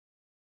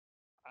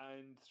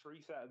 And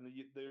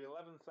the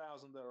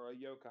 11,000 that are at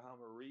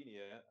Yokohama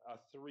Arena are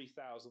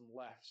 3,000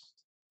 less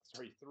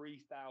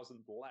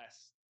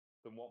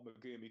than what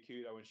Megumi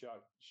Kudo and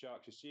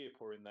Shark Shishia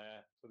put in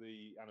there for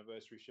the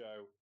anniversary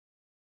show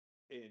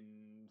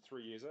in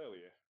 3 years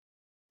earlier.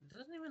 It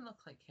doesn't even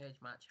look like Cage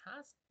Match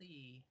has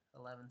the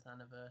 11th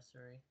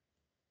anniversary.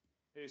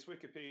 It's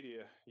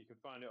Wikipedia. You can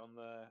find it on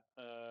there.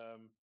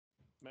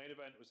 Main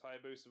event was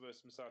Hayabusa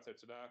versus Masato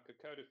Tanaka,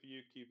 Kota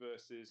Fuyuki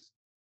versus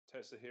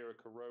Tetsuhiro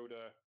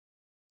Kuroda,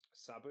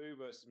 Sabu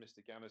versus Mr.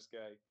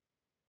 Ganasuke,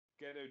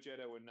 Gedo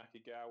Jedo and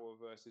Nakagawa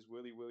versus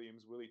Willie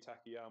Williams, Willie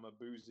Takayama,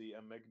 Boozy,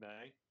 and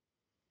Megne.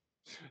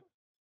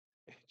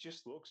 It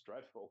just looks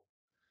dreadful.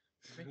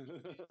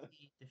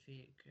 Ricky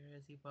defeat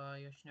Grizzly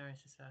Boy, Yoshinori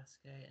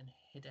Sasuke, and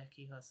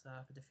Hideki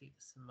Hosaka defeat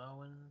the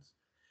Samoans.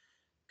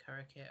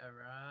 Karake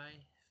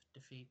Arai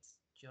defeats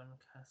John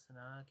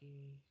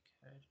Kasanagi.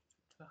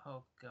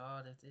 Oh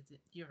god,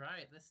 you're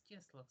right, this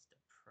just looks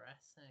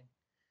depressing.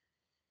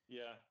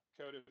 Yeah,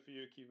 Kota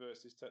Fuyuki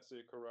versus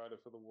Tetsuya Kurada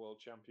for the World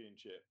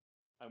Championship.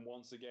 And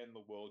once again,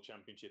 the World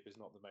Championship is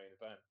not the main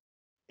event.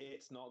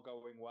 It's not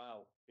going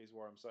well, is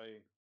what I'm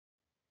saying.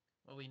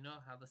 Well, we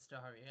know how the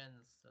story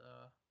ends, so...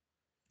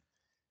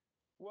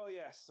 Well,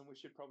 yes, and we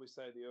should probably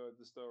say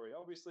the story.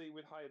 Obviously,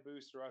 with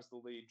Hayabusa as the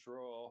lead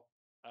draw,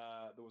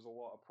 there was a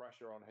lot of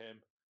pressure on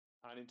him.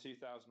 And in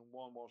 2001,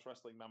 whilst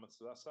wrestling Mammoth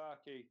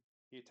Sasaki,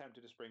 he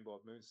attempted a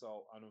springboard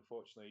moonsault and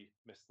unfortunately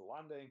missed the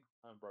landing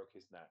and broke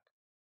his neck,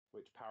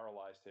 which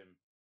paralyzed him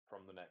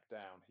from the neck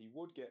down. He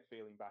would get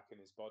feeling back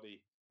in his body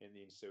in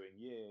the ensuing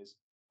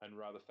years and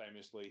rather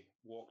famously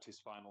walked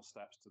his final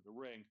steps to the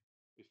ring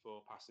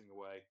before passing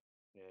away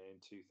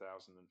in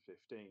 2015.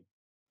 I think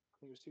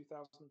it was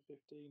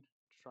 2015.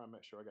 To try and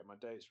make sure I get my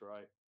dates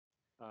right.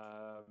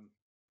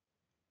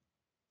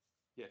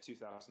 Yeah,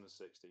 2016.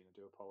 I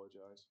do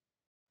apologize.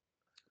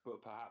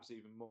 But perhaps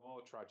even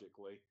more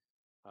tragically,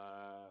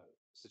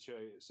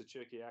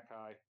 Shuichi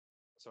Arai,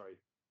 sorry,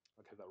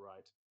 I'll get that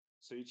right.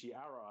 Shuichi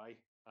Arai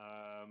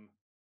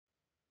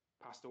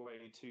passed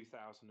away in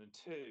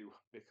 2002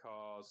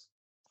 because,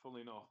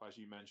 funnily enough, as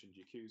you mentioned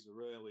Yakuza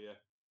earlier,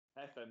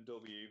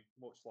 FMW,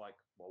 much like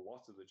a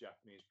lot of the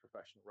Japanese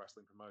professional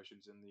wrestling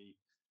promotions in the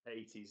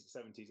 80s,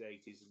 70s,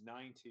 80s, and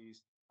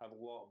 90s, had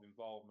a lot of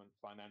involvement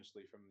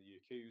financially from the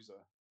Yakuza.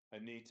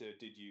 Anita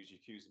did use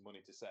Yakuza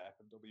money to set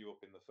FMW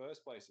up in the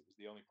first place. It was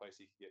the only place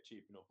he could get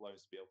cheap enough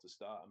loans to be able to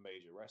start a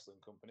major wrestling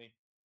company,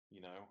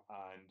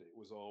 and it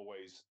was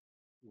always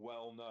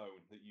well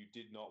known that you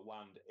did not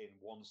land in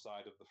one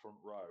side of the front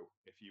row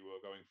if you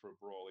were going for a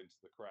brawl into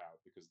the crowd,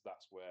 because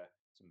that's where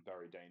some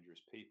very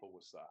dangerous people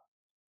were sat.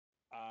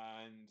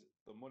 And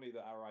the money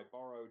that Arai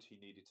borrowed,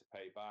 he needed to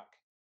pay back.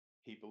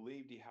 He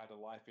believed he had a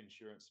life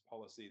insurance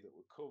policy that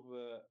would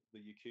cover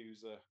the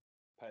Yakuza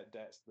pet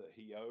debts that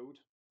he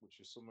owed, which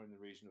was somewhere in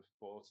the region of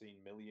 $14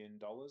 million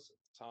at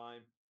the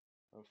time.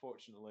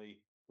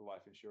 Unfortunately, the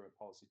life insurance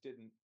policy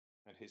didn't,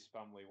 and his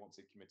family, once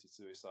he committed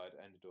suicide,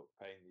 ended up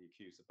paying the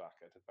Yakuza back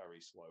at a very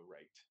slow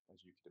rate,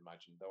 as you could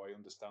imagine, though I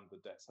understand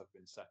the debts have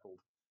been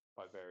settled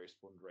by various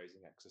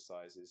fundraising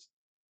exercises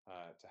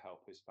to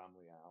help his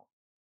family out.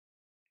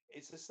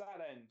 It's a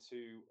sad end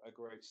to a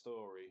great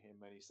story in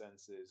many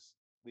senses.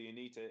 The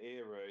Anita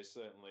era is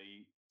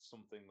certainly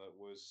something that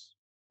was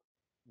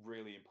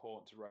really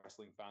important to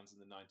wrestling fans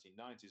in the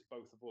 1990s,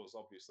 both of us,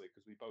 obviously,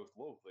 because we both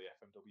love the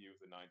FMW of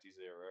the 90s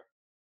era.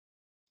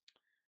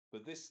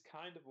 But this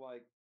kind of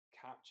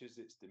captures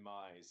its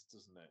demise,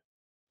 doesn't it?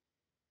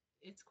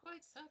 It's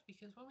quite sad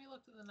because when we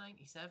looked at the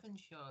 97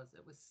 shows,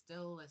 it was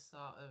still this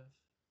sort of.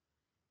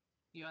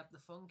 You had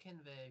the Funk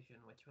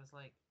Invasion, which was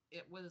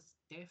it was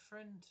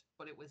different,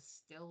 but it was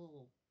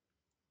still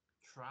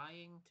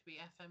trying to be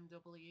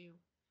FMW.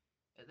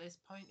 At this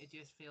point, it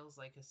just feels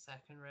like a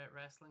second-rate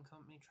wrestling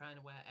company trying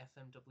to wear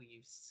FMW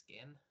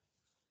skin.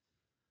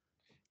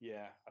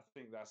 Yeah, I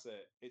think that's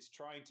it. It's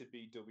trying to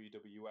be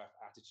WWF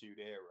Attitude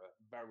Era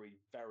very,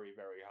 very,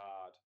 very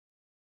hard.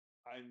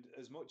 And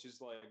as much as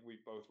we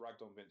both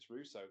ragged on Vince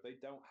Russo, they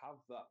don't have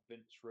that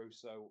Vince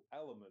Russo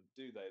element,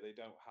 do they? They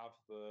don't have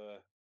the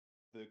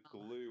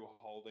glue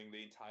holding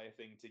the entire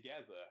thing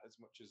together, as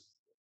much as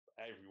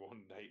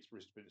everyone hates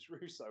Vince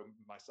Russo,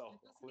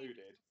 myself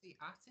included. The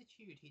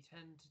attitude he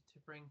tended to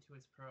bring to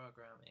his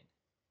programming.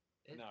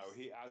 No,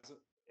 he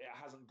hasn't. It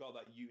hasn't got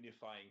that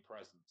unifying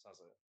presence,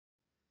 has it?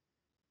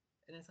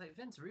 And it's like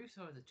Vince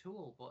Russo is a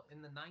tool, but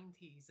in the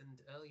 90s and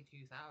early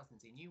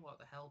 2000s, he knew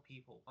what the hell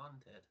people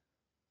wanted.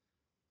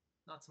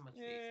 Not so much.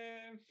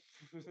 Yeah.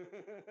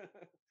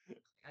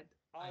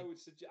 I would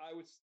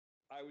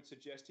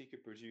suggest he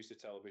could produce a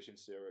television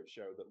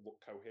show that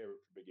looked coherent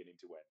from beginning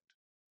to end.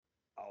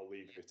 I'll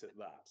leave it at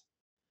that.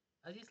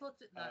 I just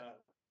looked at that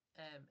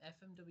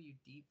FMW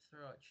Deep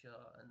Throat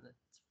show, and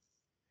it's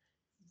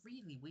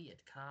really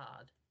weird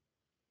card.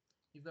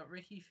 You've got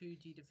Ricky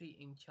Fuji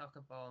defeating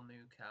Chocoball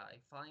Mukai,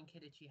 Flying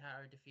Kid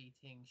Ichihara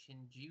defeating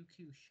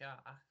Shinjuku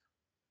Shark,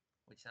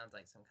 which sounds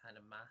like some kind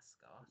of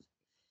mascot.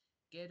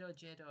 Gedo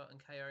Jedo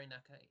and Kaori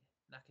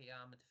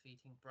Nakayama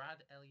defeating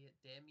Brad Elliott,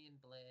 Damian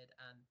Blade,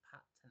 and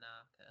Pat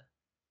Tanaka.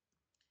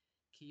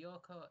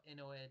 Kyoko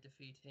Inoue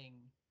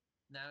defeating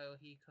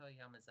Naohiko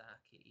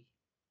Yamazaki.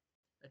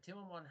 A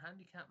 2-on-1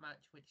 handicap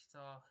match which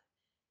saw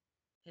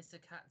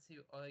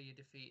Hisakatsu Oya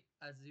defeat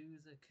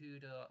Azusa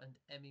Kudo and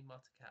Emi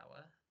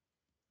Motokawa.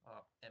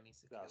 Or Emi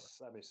Sakura.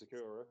 That's Emi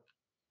Sakura.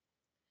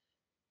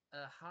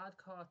 A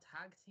hardcore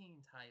tag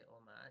team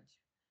title match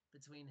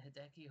between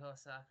Hideki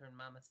Hosaka and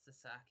Mammoth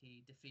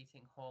Sasaki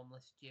defeating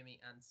Homeless Jimmy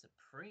and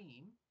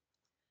Supreme.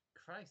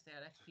 Christ, they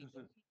had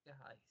XPW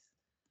guys.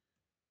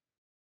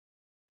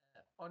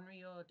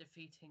 Onryo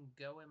defeating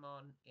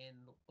Goemon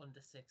in under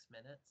 6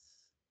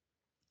 minutes.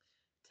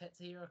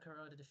 Tetsuhiro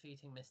Kuroda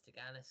defeating Mr.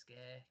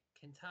 Ganasuke.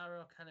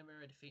 Kentaro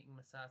Kanemaru defeating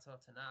Masato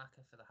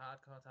Tanaka for the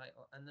hardcore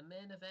title. And the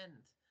main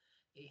event,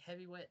 a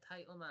heavyweight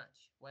title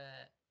match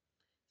where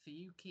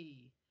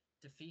Fuyuki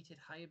defeated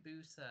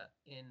Hayabusa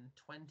in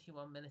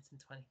 21 minutes and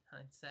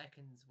 29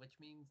 seconds, which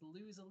means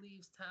loser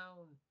leaves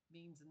town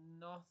means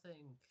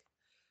nothing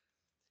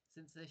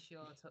since this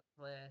show took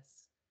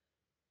place.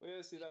 Well,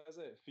 yeah, see, that's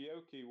it.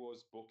 Fuyuki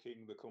was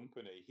booking the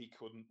company. He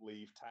couldn't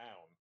leave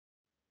town.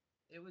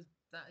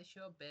 That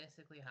show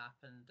basically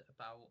happened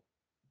about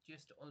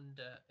just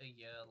under a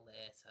year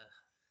later.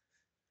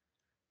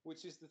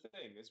 Which is the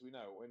thing, as we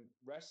know, when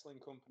wrestling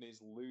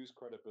companies lose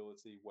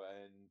credibility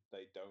when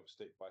they don't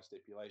stick by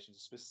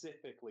stipulations,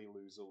 specifically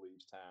loser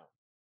leaves town.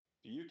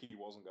 Fuyuki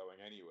wasn't going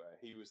anywhere.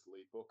 He was the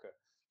lead booker.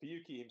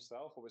 Fuyuki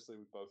himself, obviously,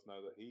 we both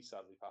know that he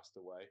sadly passed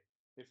away.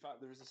 In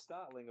fact, there is a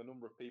startling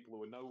number of people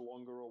who are no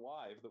longer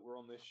alive that were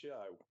on this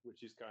show,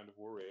 which is kind of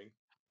worrying,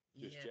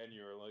 just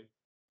genuinely.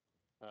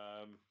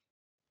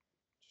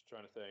 Just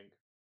trying to think.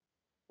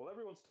 Well,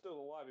 everyone's still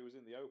alive who was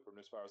in the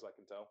open, as far as I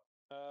can tell.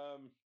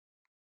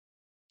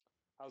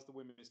 How's the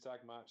women's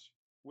tag match?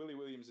 Willie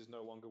Williams is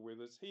no longer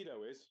with us.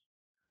 Hito is.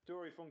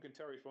 Dory Funk and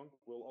Terry Funk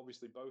will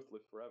obviously both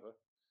live forever.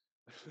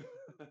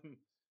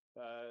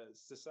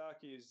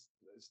 Sasaki is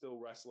still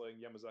wrestling.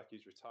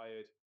 Yamazaki's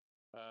retired.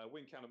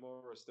 Win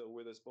Kanemaru is still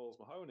with us. Balls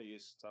Mahoney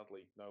is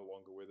sadly no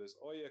longer with us.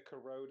 Oya,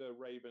 Kuroda,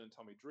 Raven, and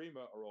Tommy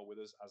Dreamer are all with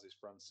us, as is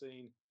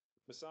Francine.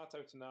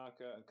 Masato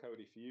Tanaka and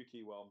Cody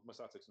Fuyuki. Well,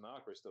 Masato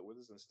Tanaka is still with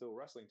us and still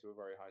wrestling to a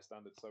very high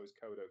standard. So is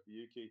Kodo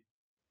Fuyuki.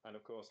 And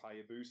of course,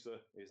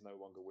 Hayabusa is no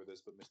longer with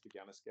us, but Mr.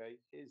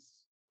 Ganasuke is.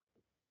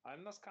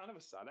 And that's kind of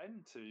a sad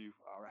end to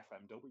our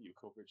FMW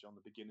coverage on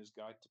the Beginner's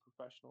Guide to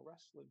Professional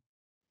Wrestling.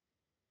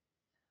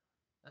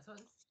 That's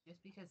what,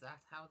 just because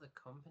that's how the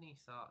company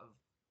sort of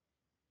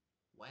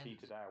went.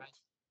 Petered out. Right?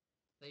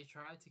 They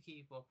tried to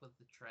keep up with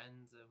the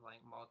trends of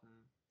like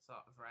modern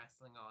sort of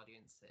wrestling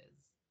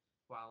audiences,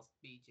 whilst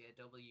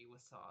BJW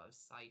was sort of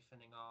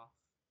siphoning off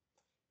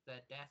their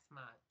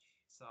deathmatch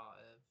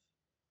sort of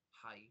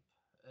hype,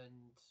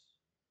 and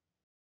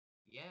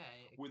yeah,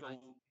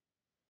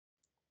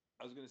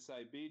 I was going to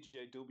say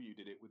BJW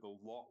did it with a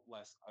lot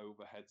less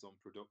overheads on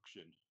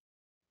production,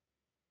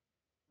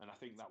 and I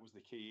think that was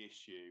the key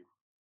issue.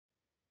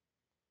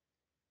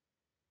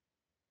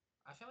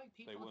 I feel like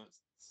people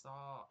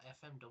saw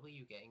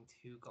FMW getting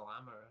too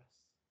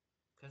glamorous,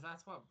 because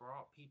that's what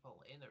brought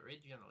people in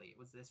originally. It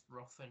was this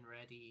rough and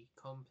ready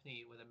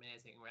company with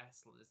amazing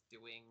wrestlers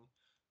doing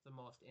the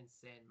most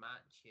insane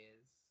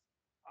matches.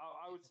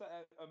 I would say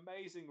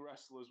amazing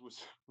wrestlers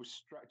was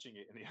stretching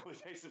it in the early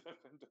days of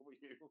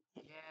FMW.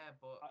 Yeah,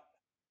 but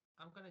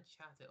I'm gonna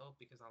chat it up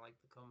because I like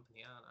the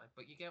company, aren't I?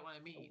 But you get what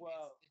I mean.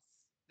 Well,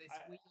 it's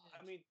weird.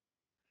 I mean,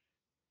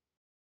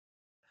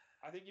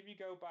 I think if you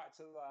go back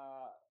to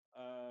that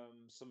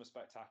Summer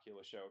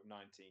Spectacular show of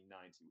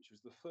 1990, which was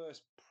the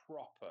first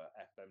proper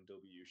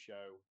FMW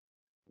show,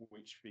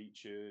 which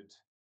featured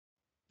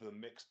the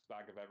mixed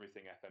bag of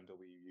everything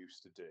FMW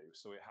used to do.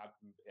 So it had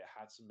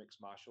some mixed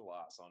martial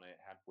arts on it,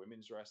 it had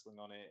women's wrestling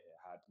on it, it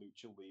had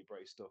lucha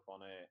libre stuff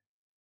on it,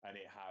 and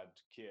it had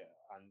Kia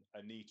and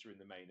Anita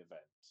in the main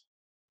event.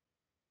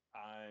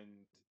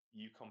 And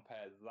you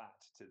compare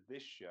that to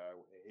this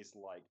show, it is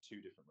like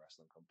two different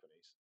wrestling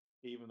companies.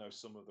 Even though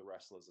some of the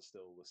wrestlers are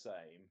still the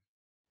same,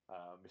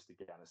 Mr.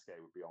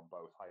 Ganasuke would be on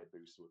both,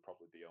 Hayabusa would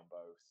probably be on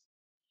both.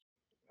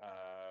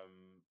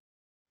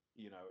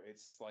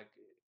 It's like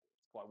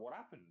what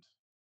happened,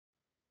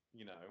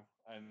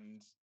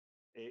 and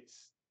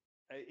it's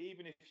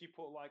even if you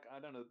put like, I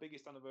don't know, the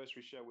biggest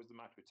anniversary show was the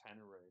match with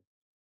Tenere.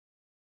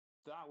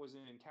 That was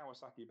in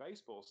Kawasaki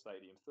Baseball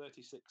Stadium,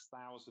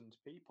 36,000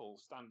 people,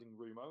 standing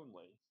room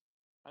only.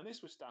 And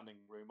this was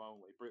standing room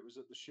only, but it was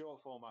at the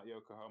short format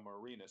Yokohama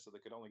Arena, so they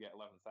could only get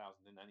 11,000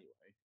 in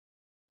anyway.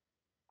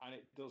 And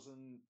it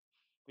doesn't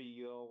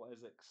feel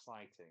as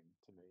exciting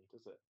to me,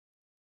 does it?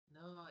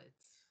 No,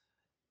 it's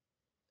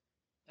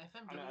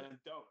FMW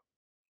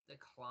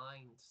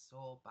declined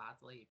so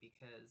badly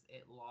because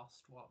it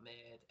lost what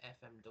made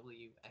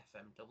FMW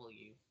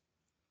FMW.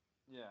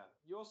 Yeah,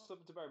 you also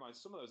have to bear in mind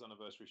some of those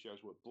anniversary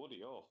shows were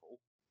bloody awful,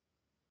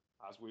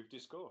 as we've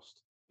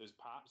discussed. There's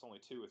perhaps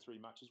only 2 or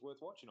 3 matches worth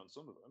watching on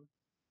some of them,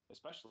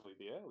 especially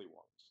the early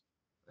ones.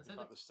 In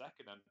fact, the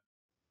second and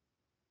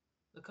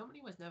the company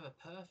was never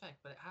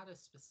perfect, but it had a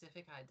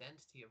specific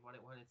identity of what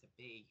it wanted to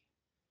be.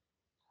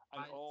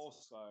 And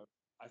also,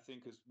 I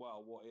think as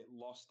well, what it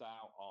lost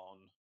out on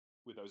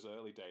with those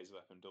early days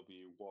of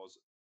FMW was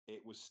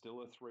it was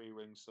still a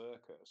 3-ring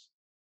circus.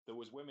 There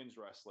was women's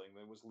wrestling,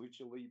 there was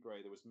lucha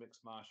libre, there was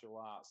mixed martial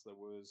arts, they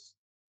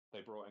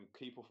brought in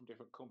people from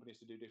different companies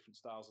to do different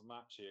styles of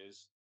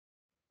matches.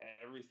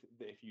 Everything.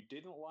 If you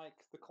didn't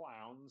like the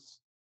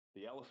clowns,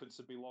 the elephants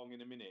would be long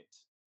in a minute.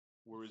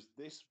 Whereas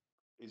this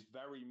is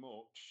very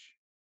much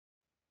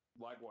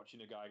like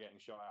watching a guy getting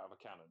shot out of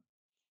a cannon,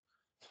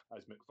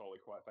 as Mick Foley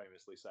quite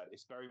famously said.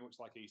 It's very much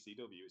like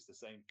ECW. It's the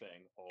same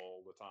thing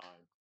all the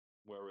time.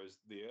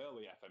 Whereas the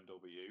early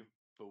FMW,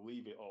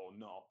 believe it or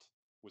not,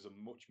 was a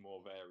much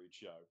more varied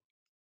show.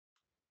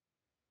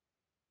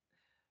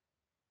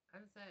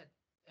 As I said,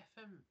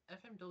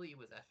 FMW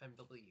was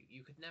FMW.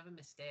 You could never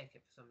mistake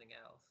it for something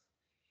else.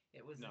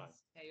 It was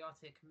this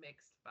chaotic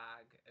mixed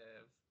bag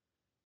of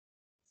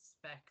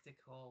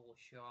spectacle,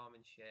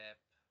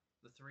 showmanship,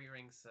 the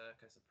 3-ring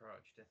circus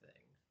approach to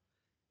things.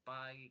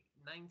 By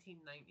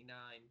 1999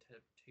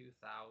 to 2000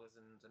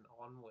 and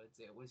onwards,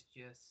 it was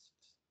just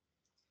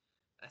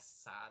a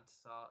sad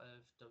sort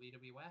of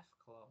WWF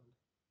clone.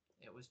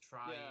 It was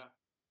trying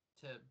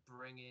to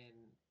bring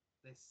in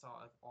this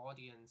sort of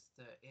audience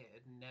that it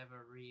had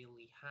never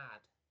really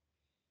had,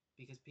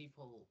 because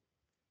people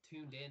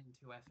tuned in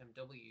to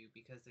FMW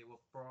because they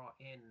were brought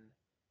in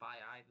by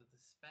either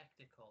the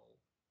spectacle,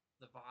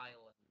 the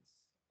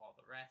violence, or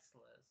the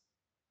wrestlers.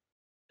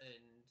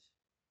 And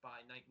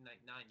by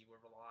 1999, you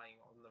were relying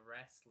on the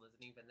wrestlers,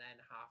 and even then,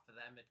 half of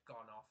them had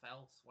gone off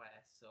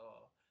elsewhere.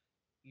 So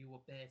you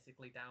were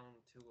basically down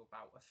to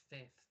about a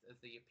fifth of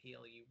the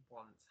appeal you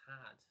once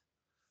had.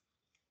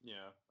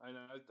 Yeah, and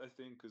I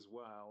think as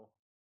well,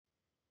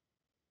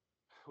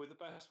 with the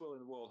best will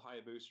in the world,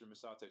 Hayabusa and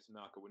Masato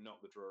Tanaka were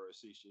not the draw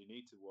Asishi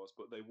Anita was,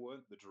 but they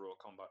weren't the draw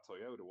Combat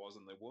Toyota was,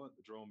 and they weren't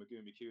the draw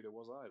Megumi Kuda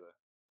was either.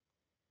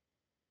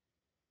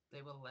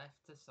 They were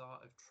left to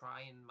sort of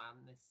try and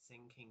man this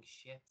sinking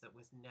ship that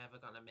was never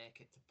going to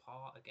make it to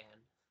port again.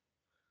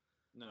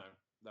 No,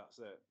 that's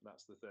it.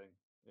 That's the thing.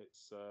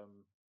 It's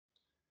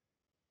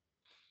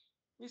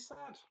It's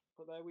sad,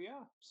 but there we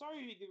are.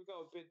 Sorry it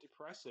got a bit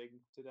depressing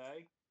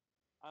today.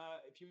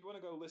 If you want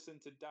to go listen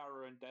to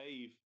Dara and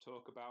Dave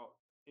talk about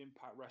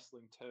Impact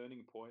Wrestling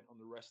Turning Point on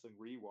the Wrestling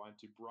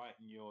Rewind to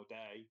brighten your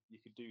day,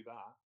 you could do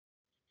that.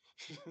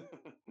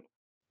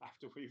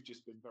 After we've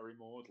just been very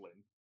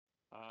maudlin.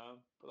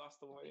 But that's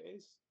the way it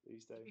is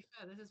these To be days.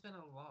 fair, this has been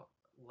a lot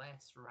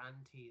less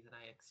ranty than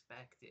I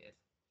expected,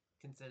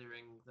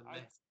 considering the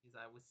messages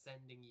I was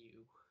sending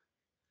you.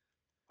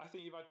 I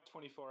think you've had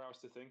 24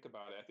 hours to think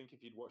about it. I think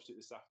if you'd watched it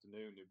this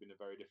afternoon, it'd been a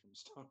very different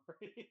story.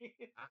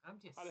 I'm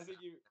just And I think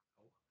you,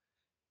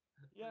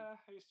 now. yeah,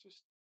 it's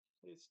just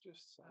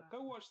sad.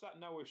 Go watch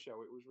that Noah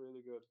show. It was really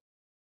good.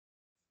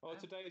 Oh,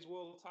 today's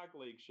World Tag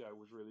League show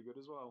was really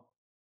good as well.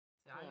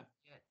 See, I've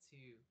yet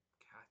to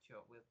catch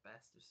up with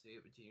Best of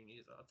Super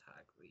Juniors or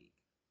Tag League.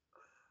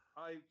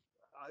 I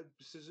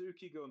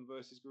Suzuki Gun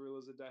versus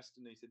Gorillas of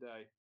Destiny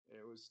today.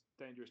 It was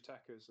Dangerous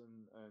Tekkers,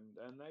 and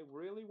they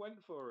really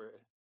went for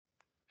it.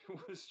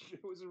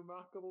 It was a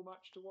remarkable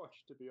match to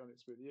watch, to be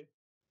honest with you.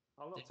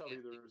 I'll not tell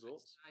you the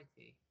results.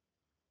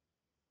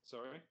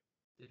 Sorry?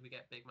 Did we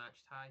get Big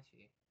Match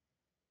Taichi?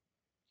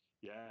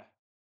 Yeah.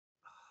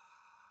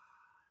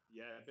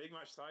 Yeah, Big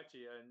Match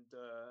Taichi, and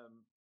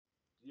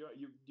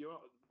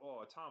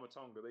Tama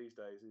Tonga these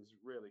days is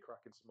really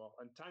cracking some off.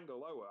 And Tango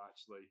Loa,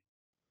 actually,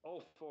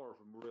 all four of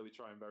them really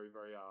trying very,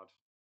 very hard.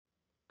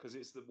 Because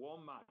it's the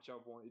one match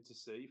I've wanted to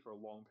see for a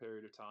long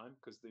period of time,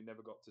 because they never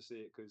got to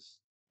see it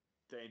because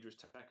Dangerous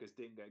Tekkers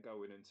didn't get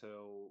going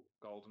until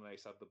Golden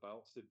Ace had the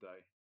belts, did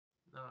they?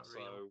 Not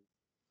really.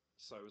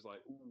 So it was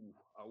like, ooh,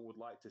 I would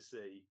like to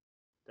see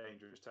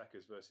Dangerous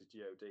Tekkers versus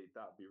GOD.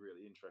 That'd be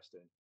really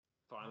interesting.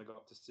 Finally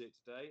got to see it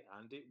today,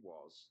 and it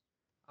was.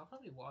 I'll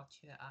probably watch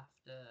it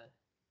after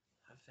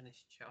I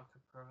finish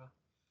Chaka Pro.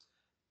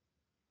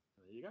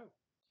 There you go.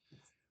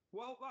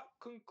 Well, that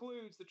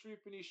concludes the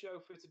Troopany show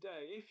for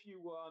today. If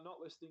you are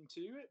not listening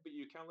to it, but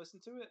you can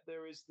listen to it,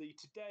 there is the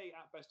Today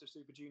at Best of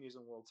Super Juniors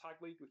and World Tag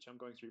League, which I'm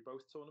going through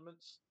both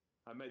tournaments.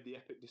 I made the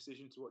epic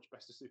decision to watch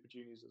Best of Super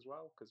Juniors as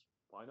well, because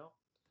why not?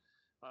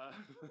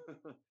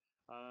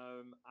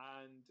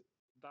 And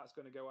that's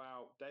going to go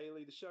out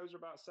daily. The shows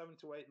are about 7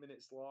 to 8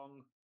 minutes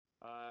long.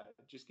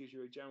 It just gives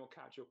you a general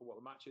catch-up of what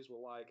the matches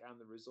were like and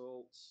the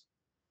results.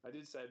 I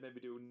did say I'd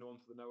maybe do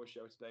one for the Noah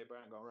show today, but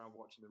I haven't got around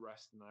watching the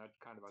rest, and I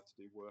kind of had to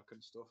do work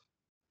and stuff.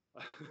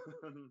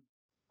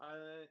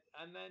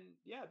 And then,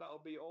 yeah,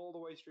 that'll be all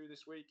the way through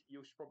this week.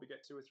 You should probably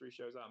get 2 or 3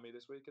 shows out of me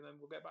this week, and then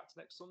we'll get back to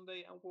next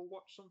Sunday, and we'll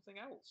watch something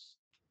else.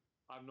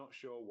 I'm not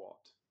sure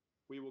what.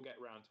 We will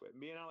get round to it.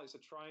 Me and Alex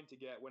are trying to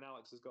get, when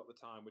Alex has got the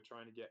time, we're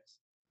trying to get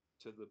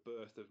to the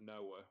birth of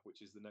Noah,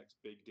 which is the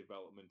next big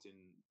development in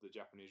the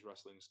Japanese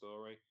wrestling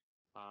story,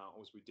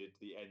 as we did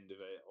the end of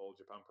it, All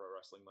Japan Pro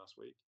Wrestling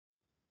last week.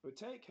 But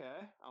take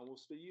care, and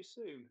we'll see you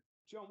soon.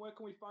 John, where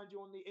can we find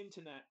you on the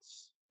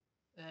internets?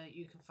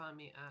 You can find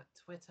me at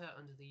Twitter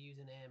under the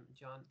username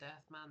John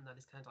Deathman. That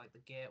is kind of like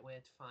the gateway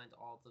to find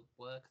all the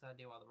work that I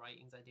do, all the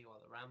writings I do, all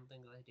the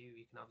ramblings I do.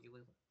 You can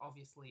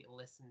obviously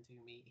listen to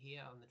me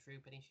here on the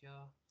Troopany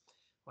show,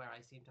 where I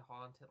seem to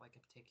haunt it like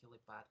a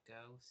particularly bad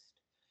ghost.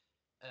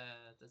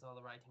 There's all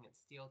the writing at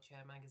Steel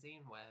Chair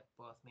magazine, where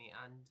both me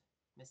and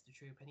Mr.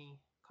 Troopany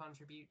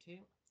contribute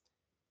to.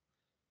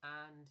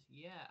 And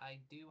yeah,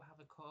 I do have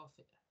a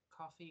coffee,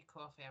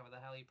 however the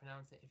hell you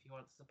pronounce it, if you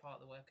want to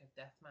support the work of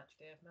Deathmatch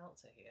Dave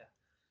Meltzer here.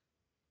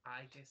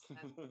 I just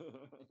had to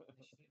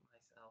shoot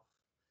myself.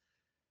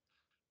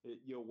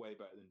 You're way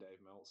better than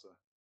Dave Meltzer.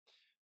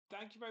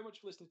 Thank you very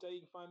much for listening today.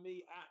 You can find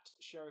me at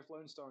Sheriff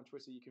Lone Star on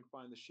Twitter. You can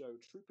find the show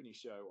Troopany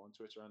Show on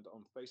Twitter and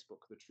on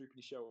Facebook, The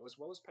Troopany Show, as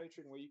well as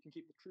Patreon, where you can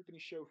keep The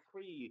Troopany Show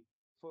free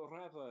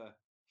forever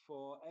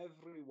for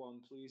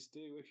everyone. Please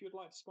do. If you'd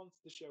like to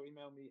sponsor the show,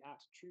 email me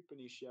at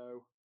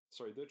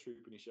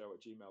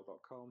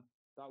thetrupanyshow@gmail.com.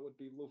 That would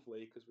be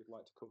lovely, because we'd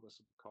like to cover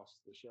some costs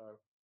of the show.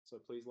 So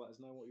please let us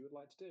know what you would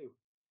like to do.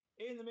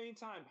 In the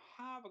meantime,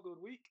 have a good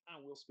week,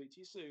 and we'll speak to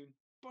you soon.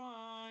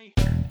 Bye!